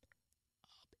game.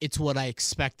 It's what I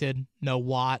expected. No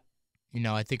Watt.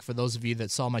 I think for those of you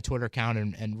that saw my Twitter account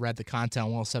and read the content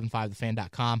on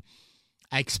 1075thefan.com,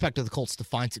 I expected the Colts to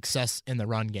find success in the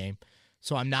run game.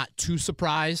 So I'm not too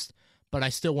surprised, but I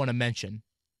still want to mention,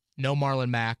 no Marlon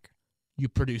Mack. You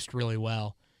produced really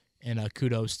well. And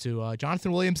kudos to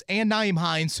Jonathan Williams and Nyheim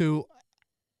Hines, who,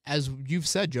 as you've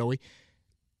said, Joey,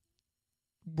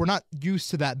 we're not used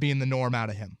to that being the norm out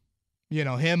of him.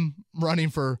 Him running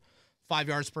for 5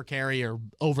 yards per carry or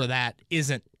over that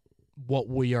isn't what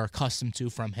we are accustomed to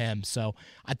from him. So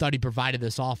I thought he provided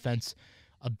this offense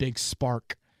a big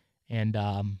spark, and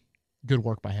good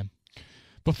work by him.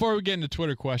 Before we get into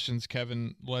Twitter questions,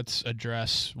 Kevin, let's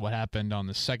address what happened on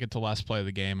the second to last play of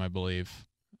the game, I believe.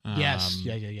 Yes.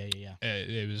 Yeah.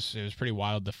 It was pretty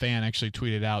wild. The fan actually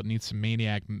tweeted out, "Needs some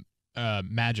maniac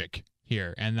magic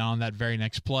here." And on that very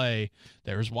next play,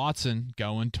 there's Watson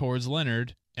going towards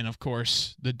Leonard, and of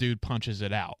course, the dude punches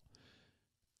it out.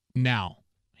 Now,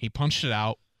 he punched it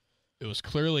out. It was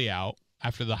clearly out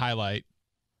after the highlight.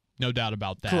 No doubt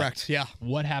about that. Correct, yeah.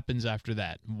 What happens after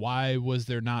that? Why was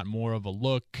there not more of a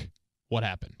look? What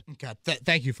happened? Okay,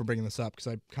 thank you for bringing this up because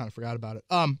I kind of forgot about it.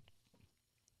 A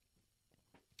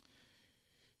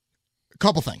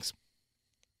couple things.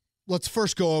 Let's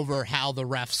first go over how the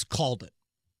refs called it.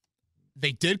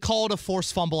 They did call it a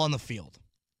forced fumble on the field.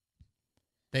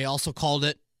 They also called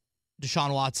it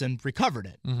Deshaun Watson recovered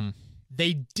it. Mm-hmm.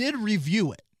 They did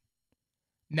review it.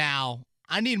 Now,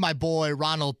 I need my boy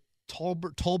Ronald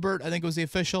Tolbert, I think was the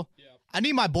official. Yeah. I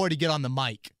need my boy to get on the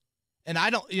mic. And I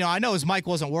know his mic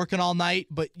wasn't working all night,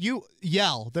 but you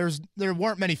yell. There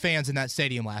weren't many fans in that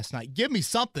stadium last night. Give me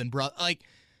something, bro. Like,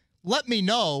 let me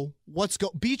know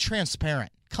be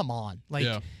transparent. Come on.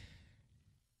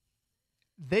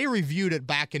 They reviewed it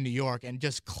back in New York and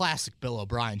just classic Bill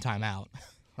O'Brien timeout.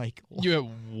 Like,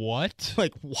 what?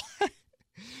 Like, what?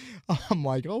 I'm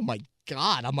like, oh my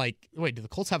God. I'm like, wait, do the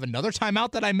Colts have another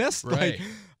timeout that I missed? Right.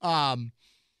 And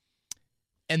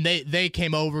they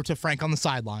came over to Frank on the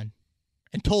sideline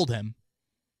and told him,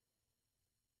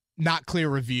 not clear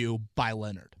review by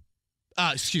Leonard.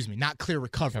 Not clear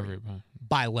recovery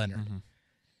by Leonard. Mm-hmm.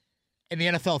 And the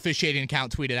NFL officiating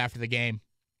account tweeted after the game.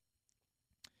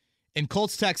 In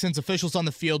Colts-Texans, officials on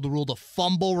the field ruled a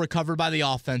fumble recovered by the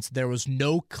offense. There was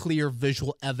no clear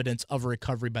visual evidence of a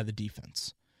recovery by the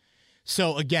defense.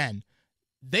 So, again,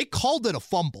 they called it a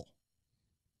fumble.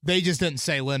 They just didn't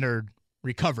say Leonard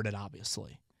recovered it,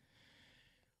 obviously.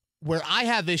 Where I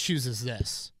have issues is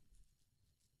this.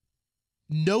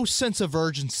 No sense of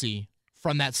urgency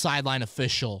from that sideline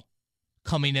official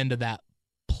coming into that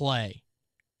play.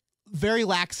 Very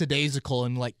lackadaisical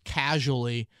and like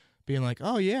casually being like,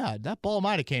 oh yeah, that ball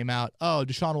might have came out. Oh,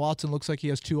 Deshaun Watson looks like he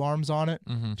has 2 arms on it,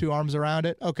 2 arms around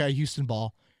it. Okay, Houston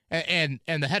ball. And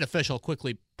the head official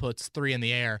quickly puts 3 in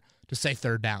the air to say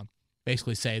 3rd down.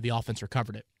 Basically say the offense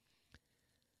recovered it.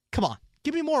 Come on,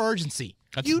 give me more urgency.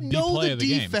 That's you the know play the of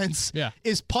the defense game. Yeah.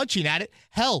 is punching at it.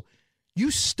 Hell,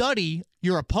 you study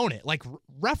your opponent. Like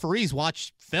referees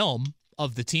watch film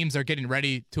of the teams they're getting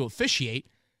ready to officiate.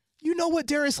 You know what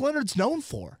Darius Leonard's known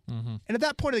for. And at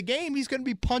that point of the game, he's going to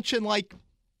be punching like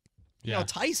you know,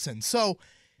 Tyson. So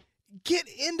get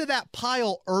into that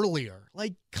pile earlier.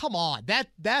 Like, come on.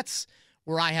 That's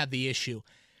where I have the issue.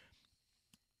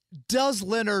 Does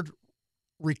Leonard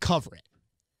recover it?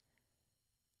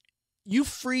 You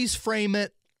freeze frame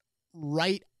it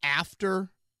right after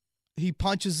he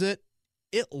punches it.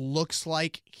 It looks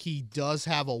like he does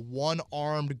have a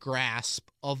one-armed grasp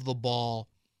of the ball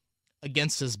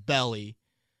against his belly.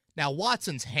 Now,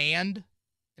 Watson's hand,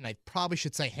 and I probably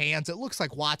should say hands, it looks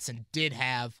like Watson did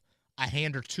have a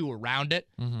hand or 2 around it.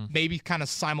 Maybe kind of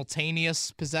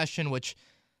simultaneous possession, which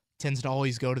tends to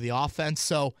always go to the offense.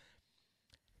 So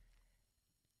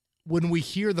when we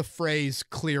hear the phrase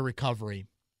clear recovery,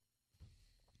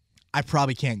 I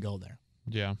probably can't go there.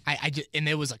 Yeah. I just, and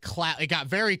it was a cloud. It got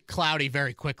very cloudy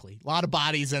very quickly. A lot of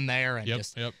bodies in there, and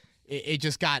it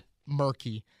just got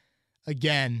murky.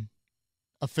 Again,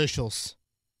 officials,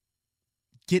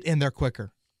 get in there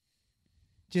quicker.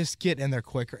 Just get in there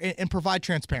quicker and provide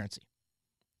transparency.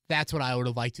 That's what I would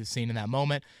have liked to have seen in that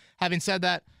moment. Having said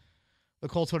that, the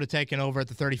Colts would have taken over at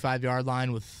the 35-yard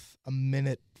line with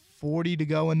 1:40 to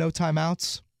go and no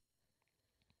timeouts.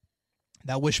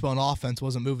 That wishbone offense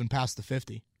wasn't moving past the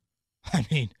 50. I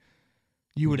mean,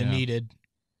 you would have needed,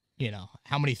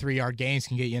 how many 3-yard gains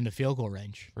can get you into field goal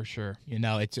range? For sure.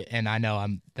 And I know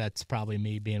that's probably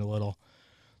me being a little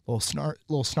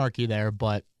snarky there,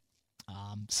 but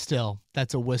still,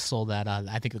 that's a whistle that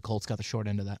I think the Colts got the short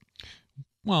end of that.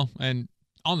 Well, and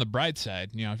on the bright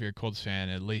side, if you're a Colts fan,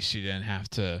 at least you didn't have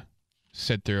to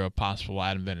sit through a possible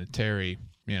Adam Vinatieri,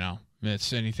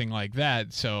 it's anything like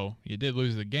that. So you did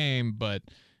lose the game, but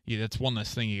that's one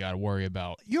less thing you got to worry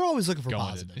about. You're always looking for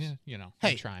positives. Hey,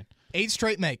 I'm trying. 8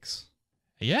 straight makes.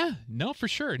 Yeah, no, for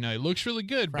sure. No, it looks really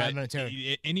good. But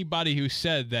anybody who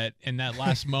said that in that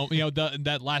last moment,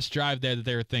 that last drive there that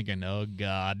they were thinking, oh,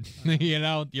 God,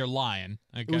 you're lying.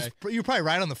 Okay. You're probably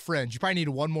right on the fringe. You probably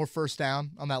needed one more first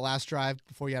down on that last drive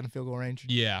before you had a field goal range.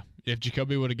 Yeah. If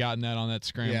Jacoby would have gotten that on that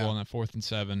scramble on that 4th and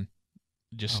 7,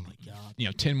 just,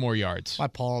 10 more yards. My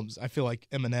palms, I feel like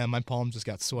Eminem, my palms just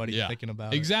got sweaty thinking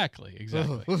about it. Exactly.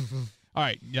 All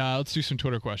right, let's do some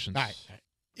Twitter questions. All right.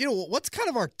 What's kind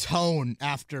of our tone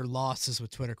after losses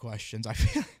with Twitter questions? I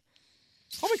feel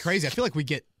probably crazy. I feel like we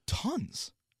get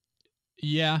tons.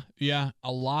 Yeah,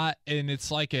 a lot, and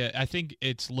it's like I think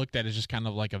it's looked at as just kind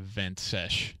of like a vent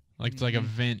sesh. Like it's like a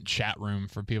vent chat room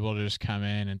for people to just come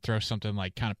in and throw something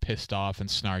like kind of pissed off and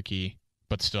snarky,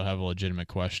 but still have a legitimate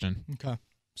question. Okay.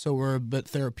 So we're a bit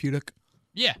therapeutic?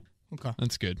 Yeah. Okay.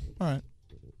 That's good. All right.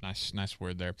 Nice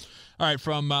word there. All right,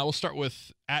 we'll start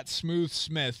with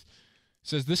 @SmoothSmith.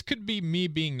 Says, this could be me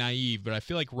being naive, but I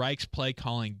feel like Reich's play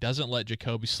calling doesn't let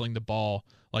Jacoby sling the ball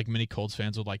like many Colts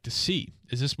fans would like to see.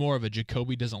 Is this more of a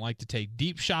Jacoby doesn't like to take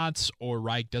deep shots, or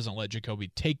Reich doesn't let Jacoby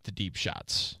take the deep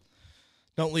shots?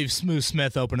 Don't leave Smooth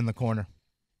Smith open in the corner.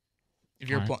 If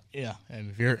you're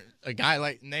and if you're a guy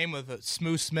like name with a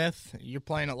Smooth Smith, you're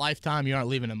playing at Lifetime, you aren't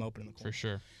leaving him open in the corner. For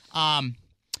sure.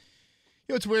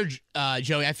 It's weird,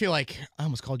 Joey. I feel like I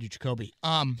almost called you Jacoby.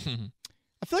 I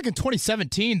feel like in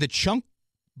 2017, the chunk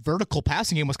vertical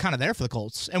passing game was kind of there for the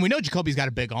Colts. And we know Jacoby's got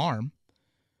a big arm.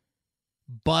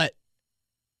 But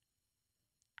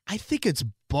I think it's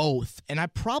both. And I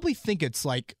probably think it's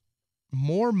like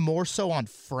more so on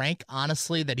Frank,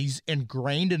 honestly, that he's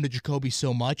ingrained into Jacoby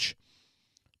so much.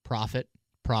 Profit.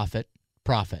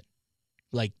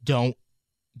 Like, don't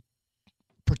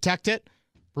protect it.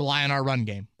 Rely on our run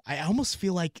game. I almost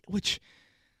feel like, which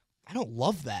I don't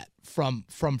love that from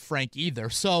Frank either.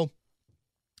 So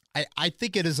I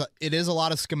think it is a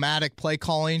lot of schematic play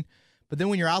calling, but then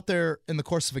when you're out there in the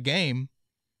course of a game,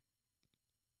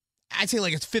 I'd say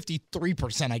like it's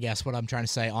 53%, I guess, what I'm trying to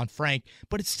say on Frank,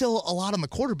 but it's still a lot on the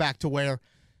quarterback to where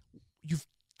you've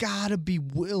got to be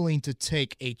willing to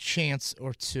take a chance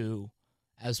or two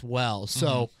as well.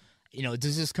 So,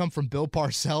 does this come from Bill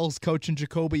Parcells coaching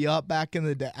Jacoby up back in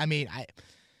the day? I mean,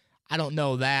 I don't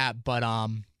know that, but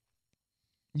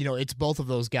it's both of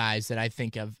those guys that I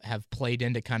think have played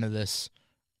into kind of this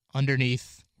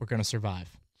underneath, we're going to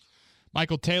survive.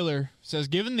 Michael Taylor says,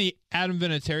 given the Adam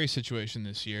Vinatieri situation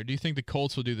this year, do you think the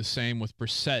Colts will do the same with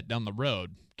Brissett down the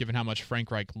road? Given how much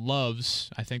Frank Reich loves,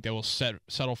 I think they will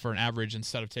settle for an average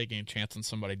instead of taking a chance on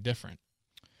somebody different.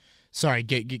 Sorry,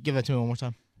 give that to me one more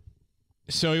time.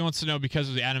 So he wants to know, because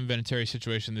of the Adam Vinatieri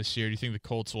situation this year, do you think the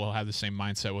Colts will have the same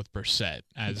mindset with Brissett?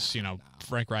 As,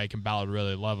 Frank Reich and Ballard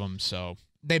really love him, so.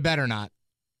 They better not.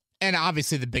 And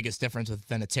obviously the biggest difference with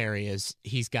Vinatieri is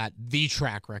he's got the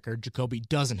track record. Jacoby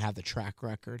doesn't have the track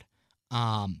record.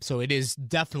 So it is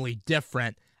definitely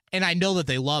different. And I know that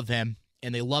they love him,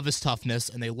 and they love his toughness,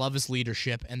 and they love his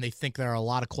leadership, and they think there are a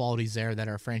lot of qualities there that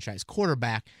are a franchise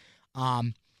quarterback.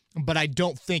 But I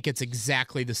don't think it's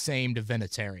exactly the same to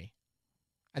Vinatieri.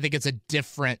 I think it's a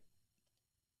different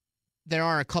 – there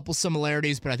are a couple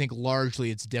similarities, but I think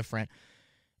largely it's different.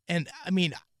 And, I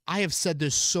mean, I have said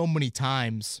this so many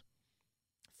times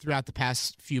throughout the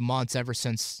past few months, ever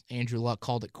since Andrew Luck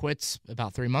called it quits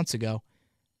about 3 months ago.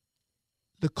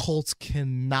 The Colts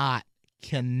cannot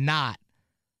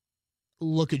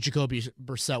look at Jacoby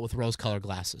Brissett with rose-colored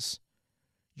glasses.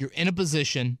 You're in a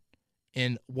position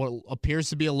in what appears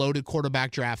to be a loaded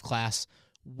quarterback draft class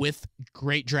with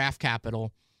great draft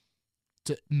capital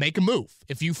to make a move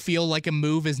if you feel like a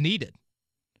move is needed.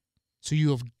 So you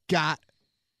have got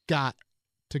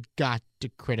to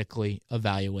critically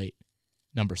evaluate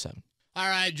number 7. All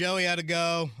right, Joey had to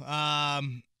go.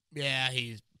 Yeah,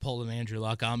 he pulled an Andrew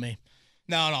Luck on me.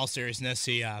 No, in all seriousness,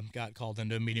 he got called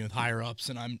into a meeting with higher-ups,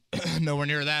 and I'm nowhere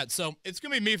near that. So it's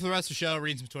going to be me for the rest of the show,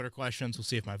 reading some Twitter questions. We'll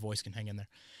see if my voice can hang in there.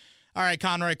 All right,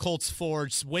 Conroy, Colts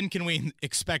Forge. When can we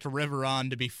expect Riveron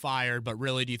to be fired? But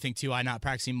really, do you think T.Y. not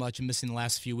practicing much and missing the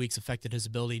last few weeks affected his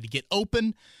ability to get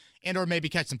open and or maybe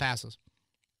catch some passes?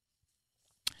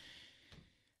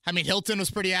 I mean, Hilton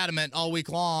was pretty adamant all week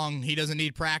long. He doesn't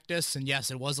need practice, and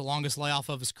yes, it was the longest layoff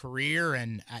of his career,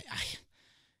 and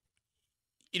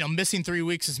missing 3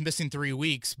 weeks is missing 3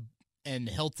 weeks, and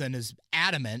Hilton is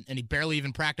adamant, and he barely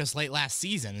even practiced late last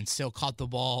season and still caught the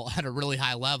ball at a really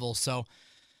high level. So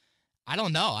I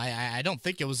don't know. I don't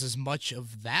think it was as much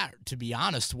of that, to be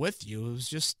honest with you. It was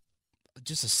just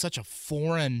such a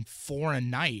foreign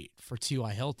night for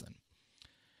T.Y. Hilton.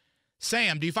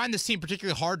 Sam, do you find this team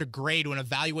particularly hard to grade when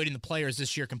evaluating the players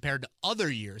this year compared to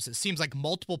other years? It seems like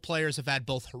multiple players have had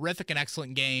both horrific and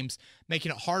excellent games,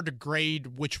 making it hard to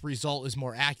grade which result is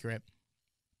more accurate.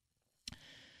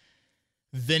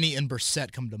 Vinny and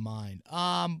Brissett come to mind.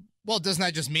 Well, doesn't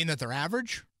that just mean that they're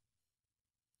average?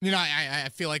 I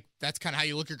feel like that's kind of how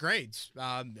you look at grades.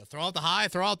 Throw out the high,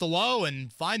 throw out the low,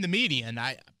 and find the median.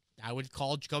 I would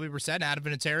call Jacoby Brissett and Adam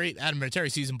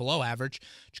Vinatieri season below average.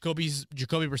 Jacoby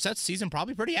Brissett's season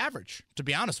probably pretty average, to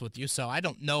be honest with you. So I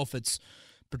don't know if it's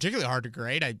particularly hard to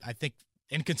grade. I think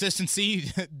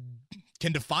inconsistency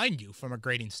can define you from a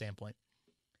grading standpoint.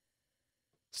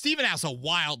 Steven asks a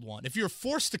wild one. If you're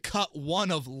forced to cut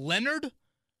one of Leonard,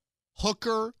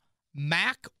 Hooker,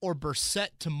 Mack, or Brissett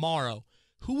tomorrow,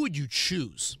 who would you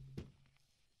choose?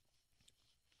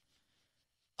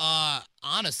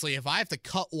 Honestly, if I have to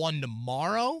cut one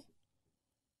tomorrow,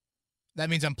 that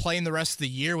means I'm playing the rest of the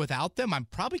year without them. I'm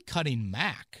probably cutting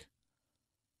Mack.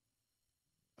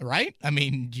 Right? I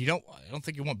mean, I don't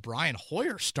think you want Brian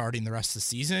Hoyer starting the rest of the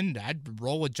season. I'd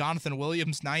roll with Jonathan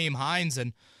Williams, Nyheim Hines,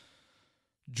 and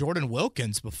Jordan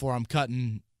Wilkins before I'm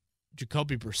cutting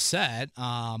Jacoby Brissett.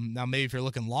 Now, maybe if you're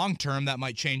looking long-term, that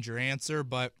might change your answer,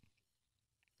 but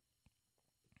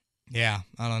yeah,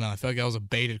 I don't know. I feel like that was a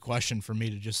baited question for me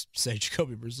to just say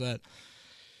Jacoby Brissett.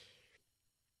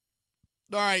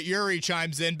 All right, Yuri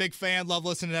chimes in. Big fan. Love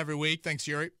listening every week. Thanks,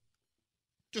 Yuri.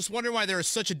 Just wondering why there is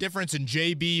such a difference in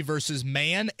JB versus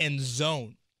man and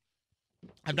zone.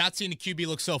 I've not seen a QB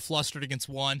look so flustered against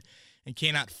one and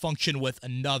cannot function with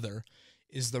another.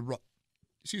 Is the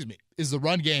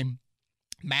run game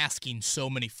masking so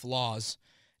many flaws?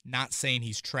 Not saying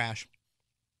he's trash.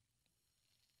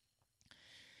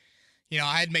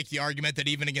 I'd make the argument that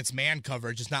even against man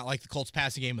coverage, it's not like the Colts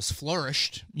passing game has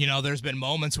flourished. There's been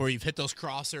moments where you've hit those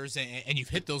crossers and you've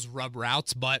hit those rub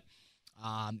routes, but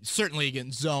certainly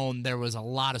against zone, there was a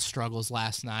lot of struggles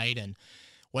last night. And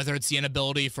whether it's the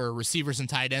inability for receivers and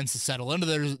tight ends to settle into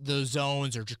those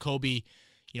zones or Jacoby,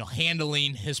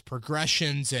 handling his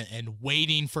progressions and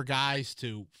waiting for guys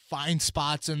to find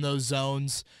spots in those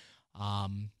zones. I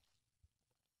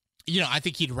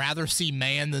think he'd rather see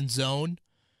man than zone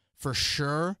for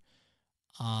sure.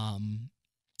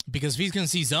 Because if he's going to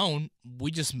see zone,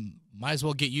 we just might as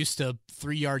well get used to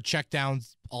 3-yard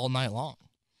checkdowns all night long.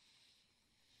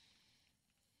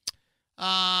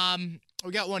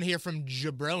 We got one here from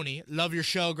Jabroni. Love your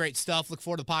show. Great stuff. Look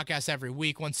forward to the podcast every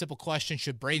week. One simple question.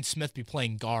 Should Braden Smith be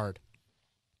playing guard?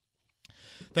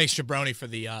 Thanks, Jabroni, for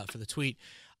the tweet.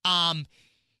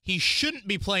 He shouldn't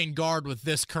be playing guard with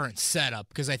this current setup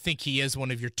because I think he is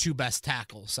one of your 2 best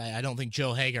tackles. I don't think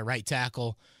Joe Haeg, right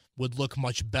tackle, would look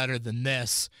much better than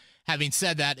this. Having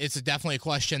said that, it's definitely a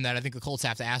question that I think the Colts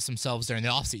have to ask themselves during the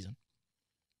offseason.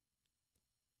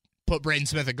 Put Braden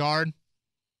Smith at guard.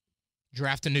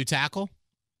 Draft a new tackle.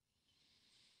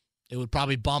 It would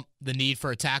probably bump the need for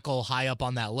a tackle high up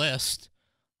on that list.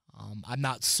 I'm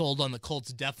not sold on the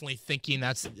Colts definitely thinking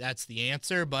that's the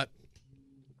answer, but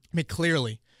I mean,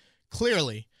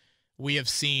 clearly, we have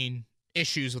seen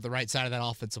issues with the right side of that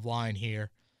offensive line here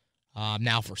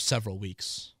now for several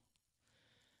weeks.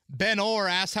 Ben Orr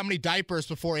asked how many diapers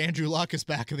before Andrew Luck is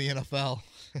back in the NFL.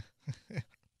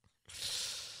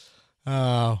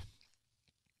 Oh.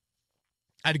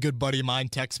 I had a good buddy of mine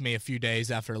text me a few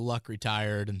days after Luck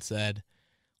retired and said,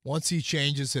 once he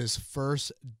changes his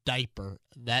first diaper,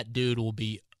 that dude will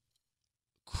be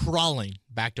crawling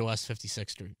back to West 56th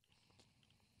Street.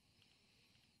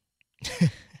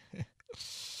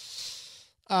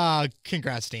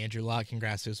 Congrats to Andrew Luck.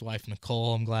 Congrats to his wife,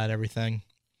 Nicole. I'm glad everything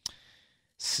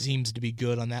seems to be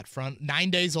good on that front. 9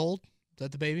 days old. Is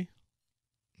that the baby?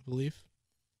 I believe.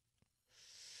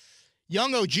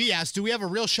 Young OG asks, do we have a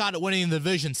real shot at winning the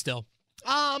division still?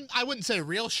 I wouldn't say a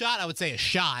real shot. I would say a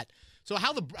shot. So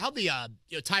how the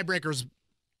tiebreakers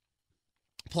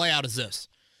play out is this.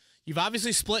 You've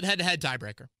obviously split head-to-head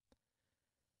tiebreaker.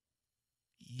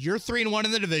 You're 3-1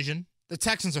 in the division. The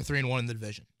Texans are 3-1 in the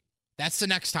division. That's the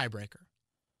next tiebreaker.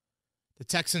 The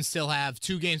Texans still have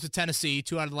 2 games with Tennessee,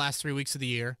 2 out of the last 3 weeks of the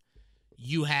year.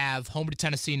 You have home to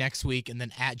Tennessee next week and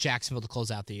then at Jacksonville to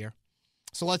close out the year.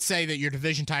 So let's say that your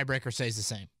division tiebreaker stays the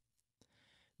same.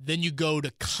 Then you go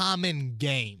to common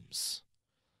games.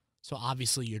 So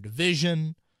obviously your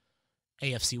division,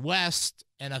 AFC West,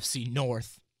 NFC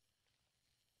North.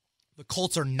 The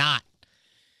Colts are not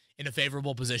in a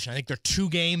favorable position. I think they're 2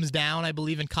 games down, I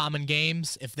believe, in common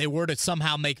games. If they were to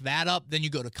somehow make that up, then you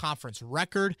go to conference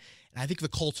record. And I think the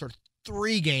Colts are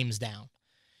 3 games down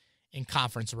in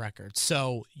conference record.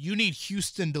 So you need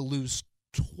Houston to lose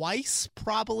twice,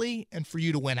 probably, and for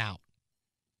you to win out.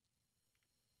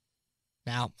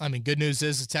 Now, I mean, good news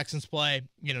is the Texans play,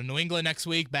 New England next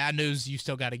week. Bad news, you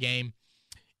still got a game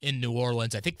in New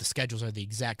Orleans. I think the schedules are the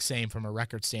exact same from a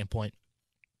record standpoint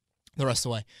the rest of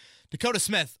the way. Dakota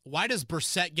Smith, why does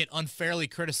Brissett get unfairly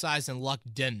criticized and Luck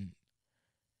didn't?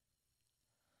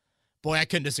 Boy, I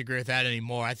couldn't disagree with that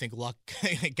anymore. I think Luck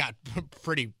got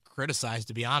pretty criticized,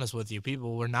 to be honest with you.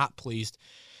 People were not pleased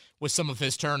with some of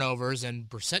his turnovers, and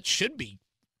Brissett should be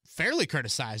fairly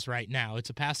criticized right now. It's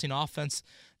a passing offense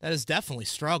that has definitely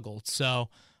struggled. So,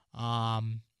 I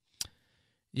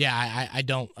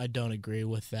don't agree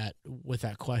with that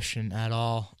question at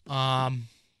all.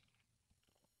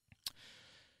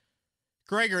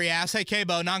 Gregory asks, hey,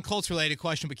 K-Bo, non-Colts related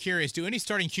question, but curious. Do any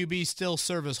starting QBs still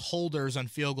serve as holders on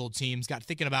field goal teams? Got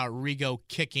thinking about Rigo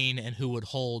kicking and who would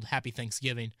hold. Happy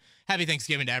Thanksgiving. Happy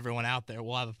Thanksgiving to everyone out there.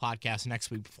 We'll have a podcast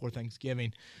next week before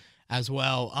Thanksgiving as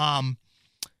well.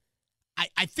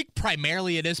 I think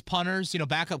primarily it is punters.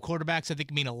 Backup quarterbacks I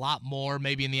think mean a lot more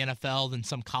maybe in the NFL than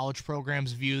some college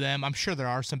programs view them. I'm sure there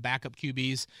are some backup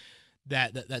QBs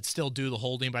that still do the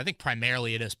holding, but I think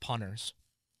primarily it is punters.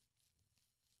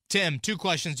 Tim, 2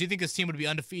 questions. Do you think this team would be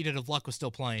undefeated if Luck was still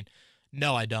playing?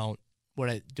 No, I don't.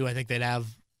 Do I think they'd have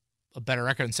a better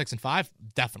record than 6-5?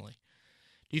 Definitely.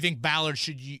 Do you think Ballard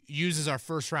should use as our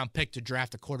first-round pick to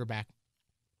draft a quarterback?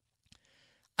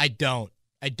 I don't.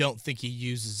 I don't think he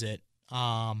uses it.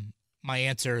 My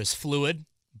answer is fluid,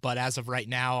 but as of right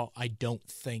now, I don't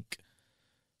think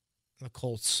the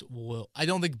Colts will. I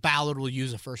don't think Ballard will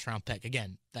use a first-round pick.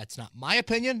 Again, that's not my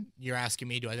opinion. You're asking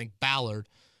me, do I think Ballard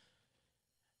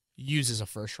uses a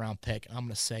first-round pick? I'm going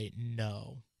to say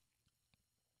no.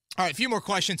 All right, a few more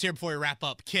questions here before we wrap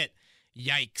up. Kit,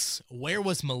 yikes. Where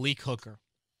was Malik Hooker?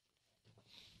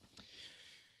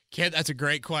 Kit, that's a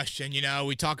great question.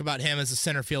 We talk about him as a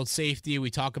center field safety. We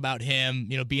talk about him,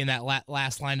 being that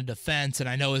last line of defense, and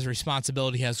I know his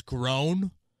responsibility has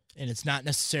grown, and it's not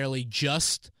necessarily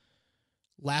just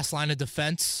last line of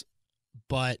defense,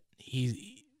 but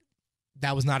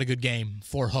that was not a good game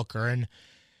for Hooker. And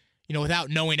without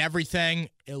knowing everything,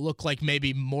 it looked like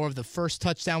maybe more of the first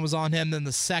touchdown was on him than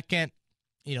the second.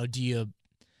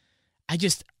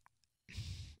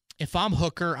 If I'm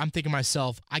Hooker, I'm thinking to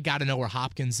myself, I got to know where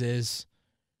Hopkins is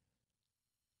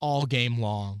all game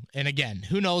long. And again,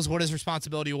 who knows what his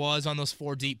responsibility was on those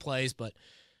 4 deep plays, but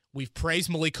we've praised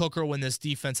Malik Hooker when this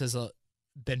defense has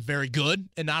been very good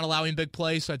at not allowing big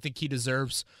plays, so I think he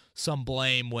deserves some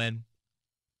blame when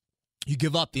you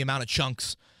give up the amount of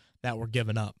chunks that were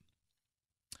given up.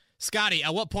 Scotty,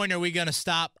 at what point are we going to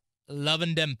stop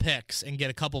loving them picks and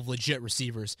get a couple of legit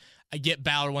receivers? I get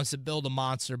Ballard wants to build a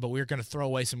monster, but we're going to throw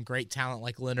away some great talent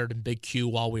like Leonard and Big Q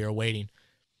while we are waiting.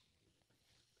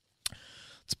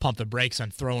 Let's pump the brakes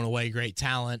on throwing away great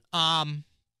talent. Wideout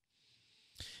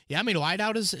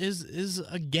is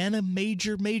again a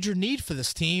major need for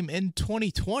this team in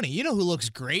 2020. You know who looks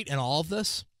great in all of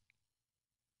this?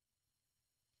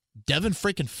 Devin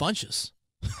freaking Funchess.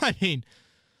 I mean,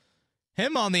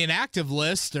 him on the inactive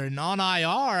list or on IR,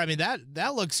 I mean,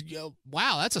 that looks,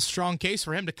 wow, that's a strong case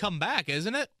for him to come back,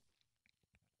 isn't it?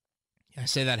 I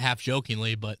say that half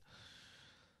jokingly, but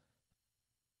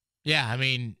yeah, I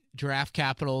mean, draft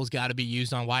capital's got to be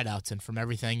used on wideouts, and from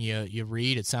everything you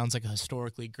read, it sounds like a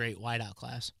historically great wideout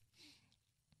class.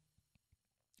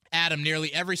 Adam,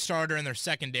 nearly every starter in their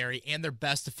secondary and their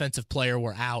best defensive player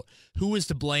were out. Who is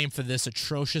to blame for this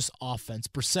atrocious offense?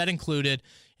 Brissett included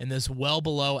in this well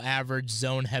below average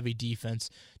zone-heavy defense.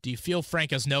 Do you feel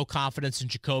Frank has no confidence in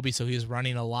Jacoby, so he is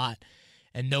running a lot,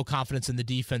 and no confidence in the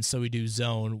defense, so we do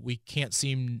zone? We can't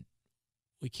seem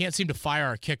to fire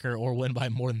our kicker or win by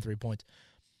more than 3 points.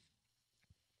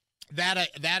 That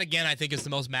again, I think is the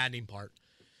most maddening part.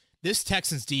 This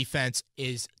Texans defense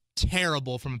is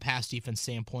terrible from a pass defense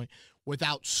standpoint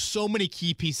without so many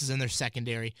key pieces in their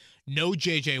secondary, no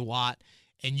J.J. Watt,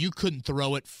 and you couldn't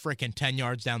throw it frickin' 10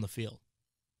 yards down the field.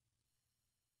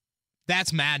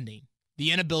 That's maddening.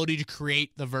 The inability to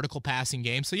create the vertical passing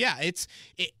game. So, yeah, it's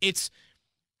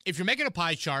if you're making a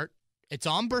pie chart, it's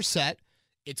on Brissett,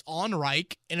 it's on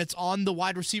Reich, and it's on the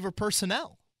wide receiver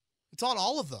personnel. It's on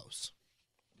all of those.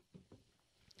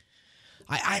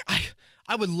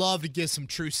 I would love to give some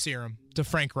truth serum to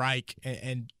Frank Reich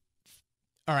and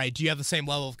all right, do you have the same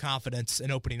level of confidence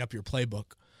in opening up your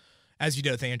playbook as you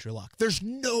did with Andrew Luck? There's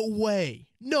no way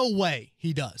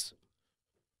he does.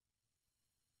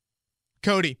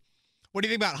 Cody, what do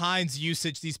you think about Hines'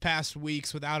 usage these past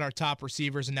weeks without our top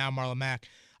receivers and now Marlon Mack?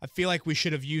 I feel like we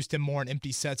should have used him more in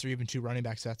empty sets or even 2 running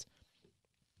back sets.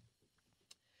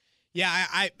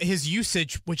 Yeah, his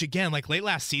usage, which again, like late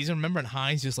last season, remember when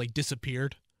Hines just like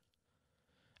disappeared?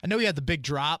 I know he had the big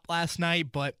drop last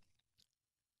night, but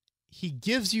he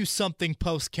gives you something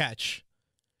post-catch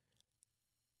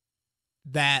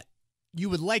that you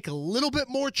would like a little bit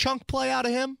more chunk play out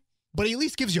of him, but he at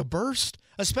least gives you a burst,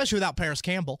 especially without Paris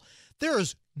Campbell. There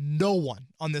is no one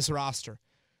on this roster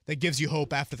that gives you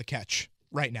hope after the catch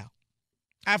right now.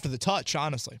 After the touch,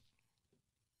 honestly.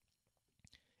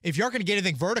 If you aren't going to get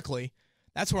anything vertically,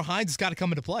 that's where Hines has got to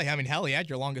come into play. I mean, hell, he had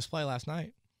your longest play last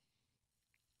night.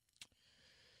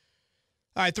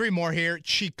 All right, 3 more here.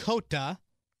 Chikota.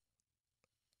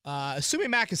 Assuming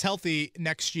Mack is healthy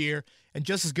next year and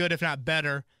just as good, if not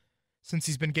better, since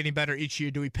he's been getting better each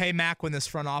year, do we pay Mack when this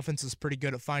front offense is pretty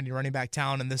good at finding running back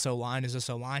talent and this O-line is this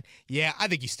O-line? Yeah, I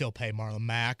think you still pay Marlon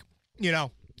Mack. You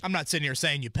know, I'm not sitting here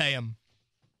saying you pay him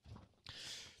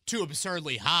too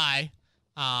absurdly high.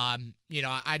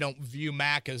 I don't view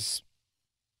Mack as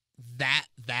that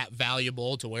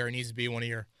valuable to where he needs to be one of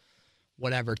your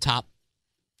whatever top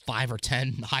 5 or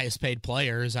 10 highest paid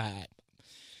players. I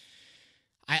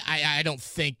don't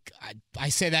think I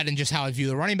say that in just how I view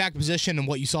the running back position and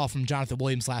what you saw from Jonathan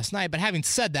Williams last night. But having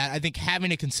said that, I think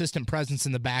having a consistent presence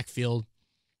in the backfield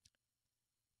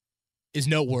is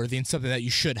noteworthy and something that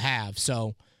you should have.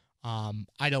 So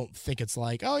I don't think it's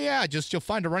like, oh yeah, just you'll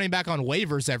find a running back on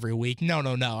waivers every week. No.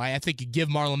 I think you give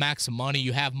Marlon Mack some money.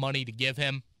 You have money to give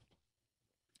him.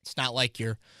 It's not like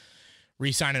you're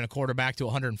re-signing a quarterback to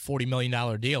a $140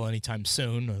 million deal anytime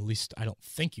soon. Or at least I don't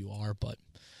think you are, but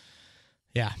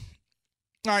yeah.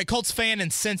 All right, Colts fan in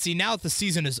Cincy, now that the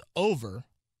season is over,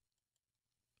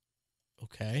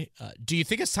 okay, do you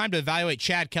think it's time to evaluate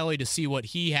Chad Kelly to see what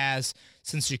he has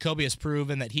since Jacoby has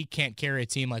proven that he can't carry a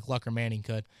team like Luck or Manning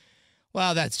could?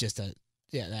 Well, that's just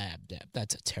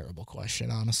that's a terrible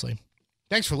question, honestly.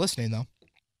 Thanks for listening, though.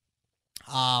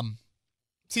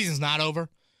 Season's not over.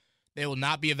 They will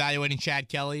not be evaluating Chad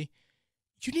Kelly.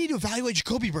 You need to evaluate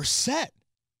Jacoby Brissett.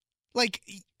 Like,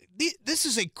 this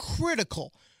is a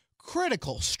critical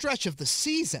stretch of the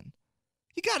season.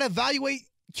 You got to evaluate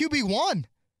QB1.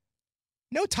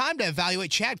 No time to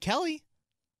evaluate Chad Kelly.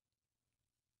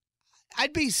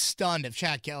 I'd be stunned if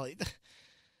Chad Kelly.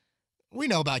 We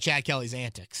know about Chad Kelly's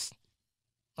antics.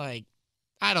 Like,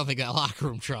 I don't think that locker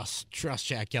room trusts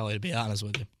Chad Kelly, to be honest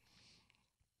with you.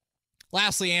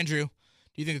 Lastly, Andrew, do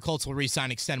you think the Colts will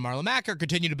re-sign, extend Marlon Mack, or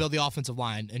continue to build the offensive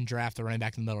line and draft the running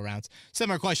back in the middle rounds?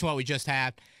 Similar question to what we just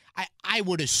had. I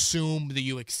would assume that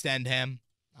you extend him.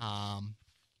 Yeah,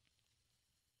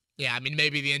 I mean,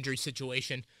 maybe the injury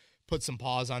situation put some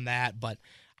pause on that, but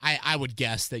I would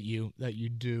guess that you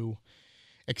do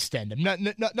extend him.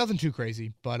 Nothing too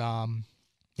crazy, but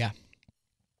yeah.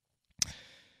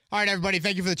 All right, everybody,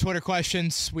 thank you for the Twitter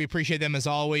questions. We appreciate them as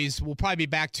always. We'll probably be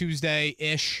back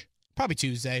Tuesday-ish. Probably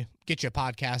Tuesday. Get you a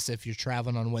podcast if you're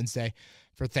traveling on Wednesday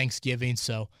for Thanksgiving.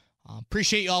 So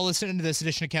appreciate you all listening to this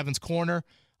edition of Kevin's Corner.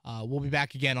 We'll be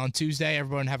back again on Tuesday.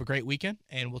 Everyone have a great weekend,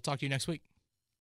 and we'll talk to you next week.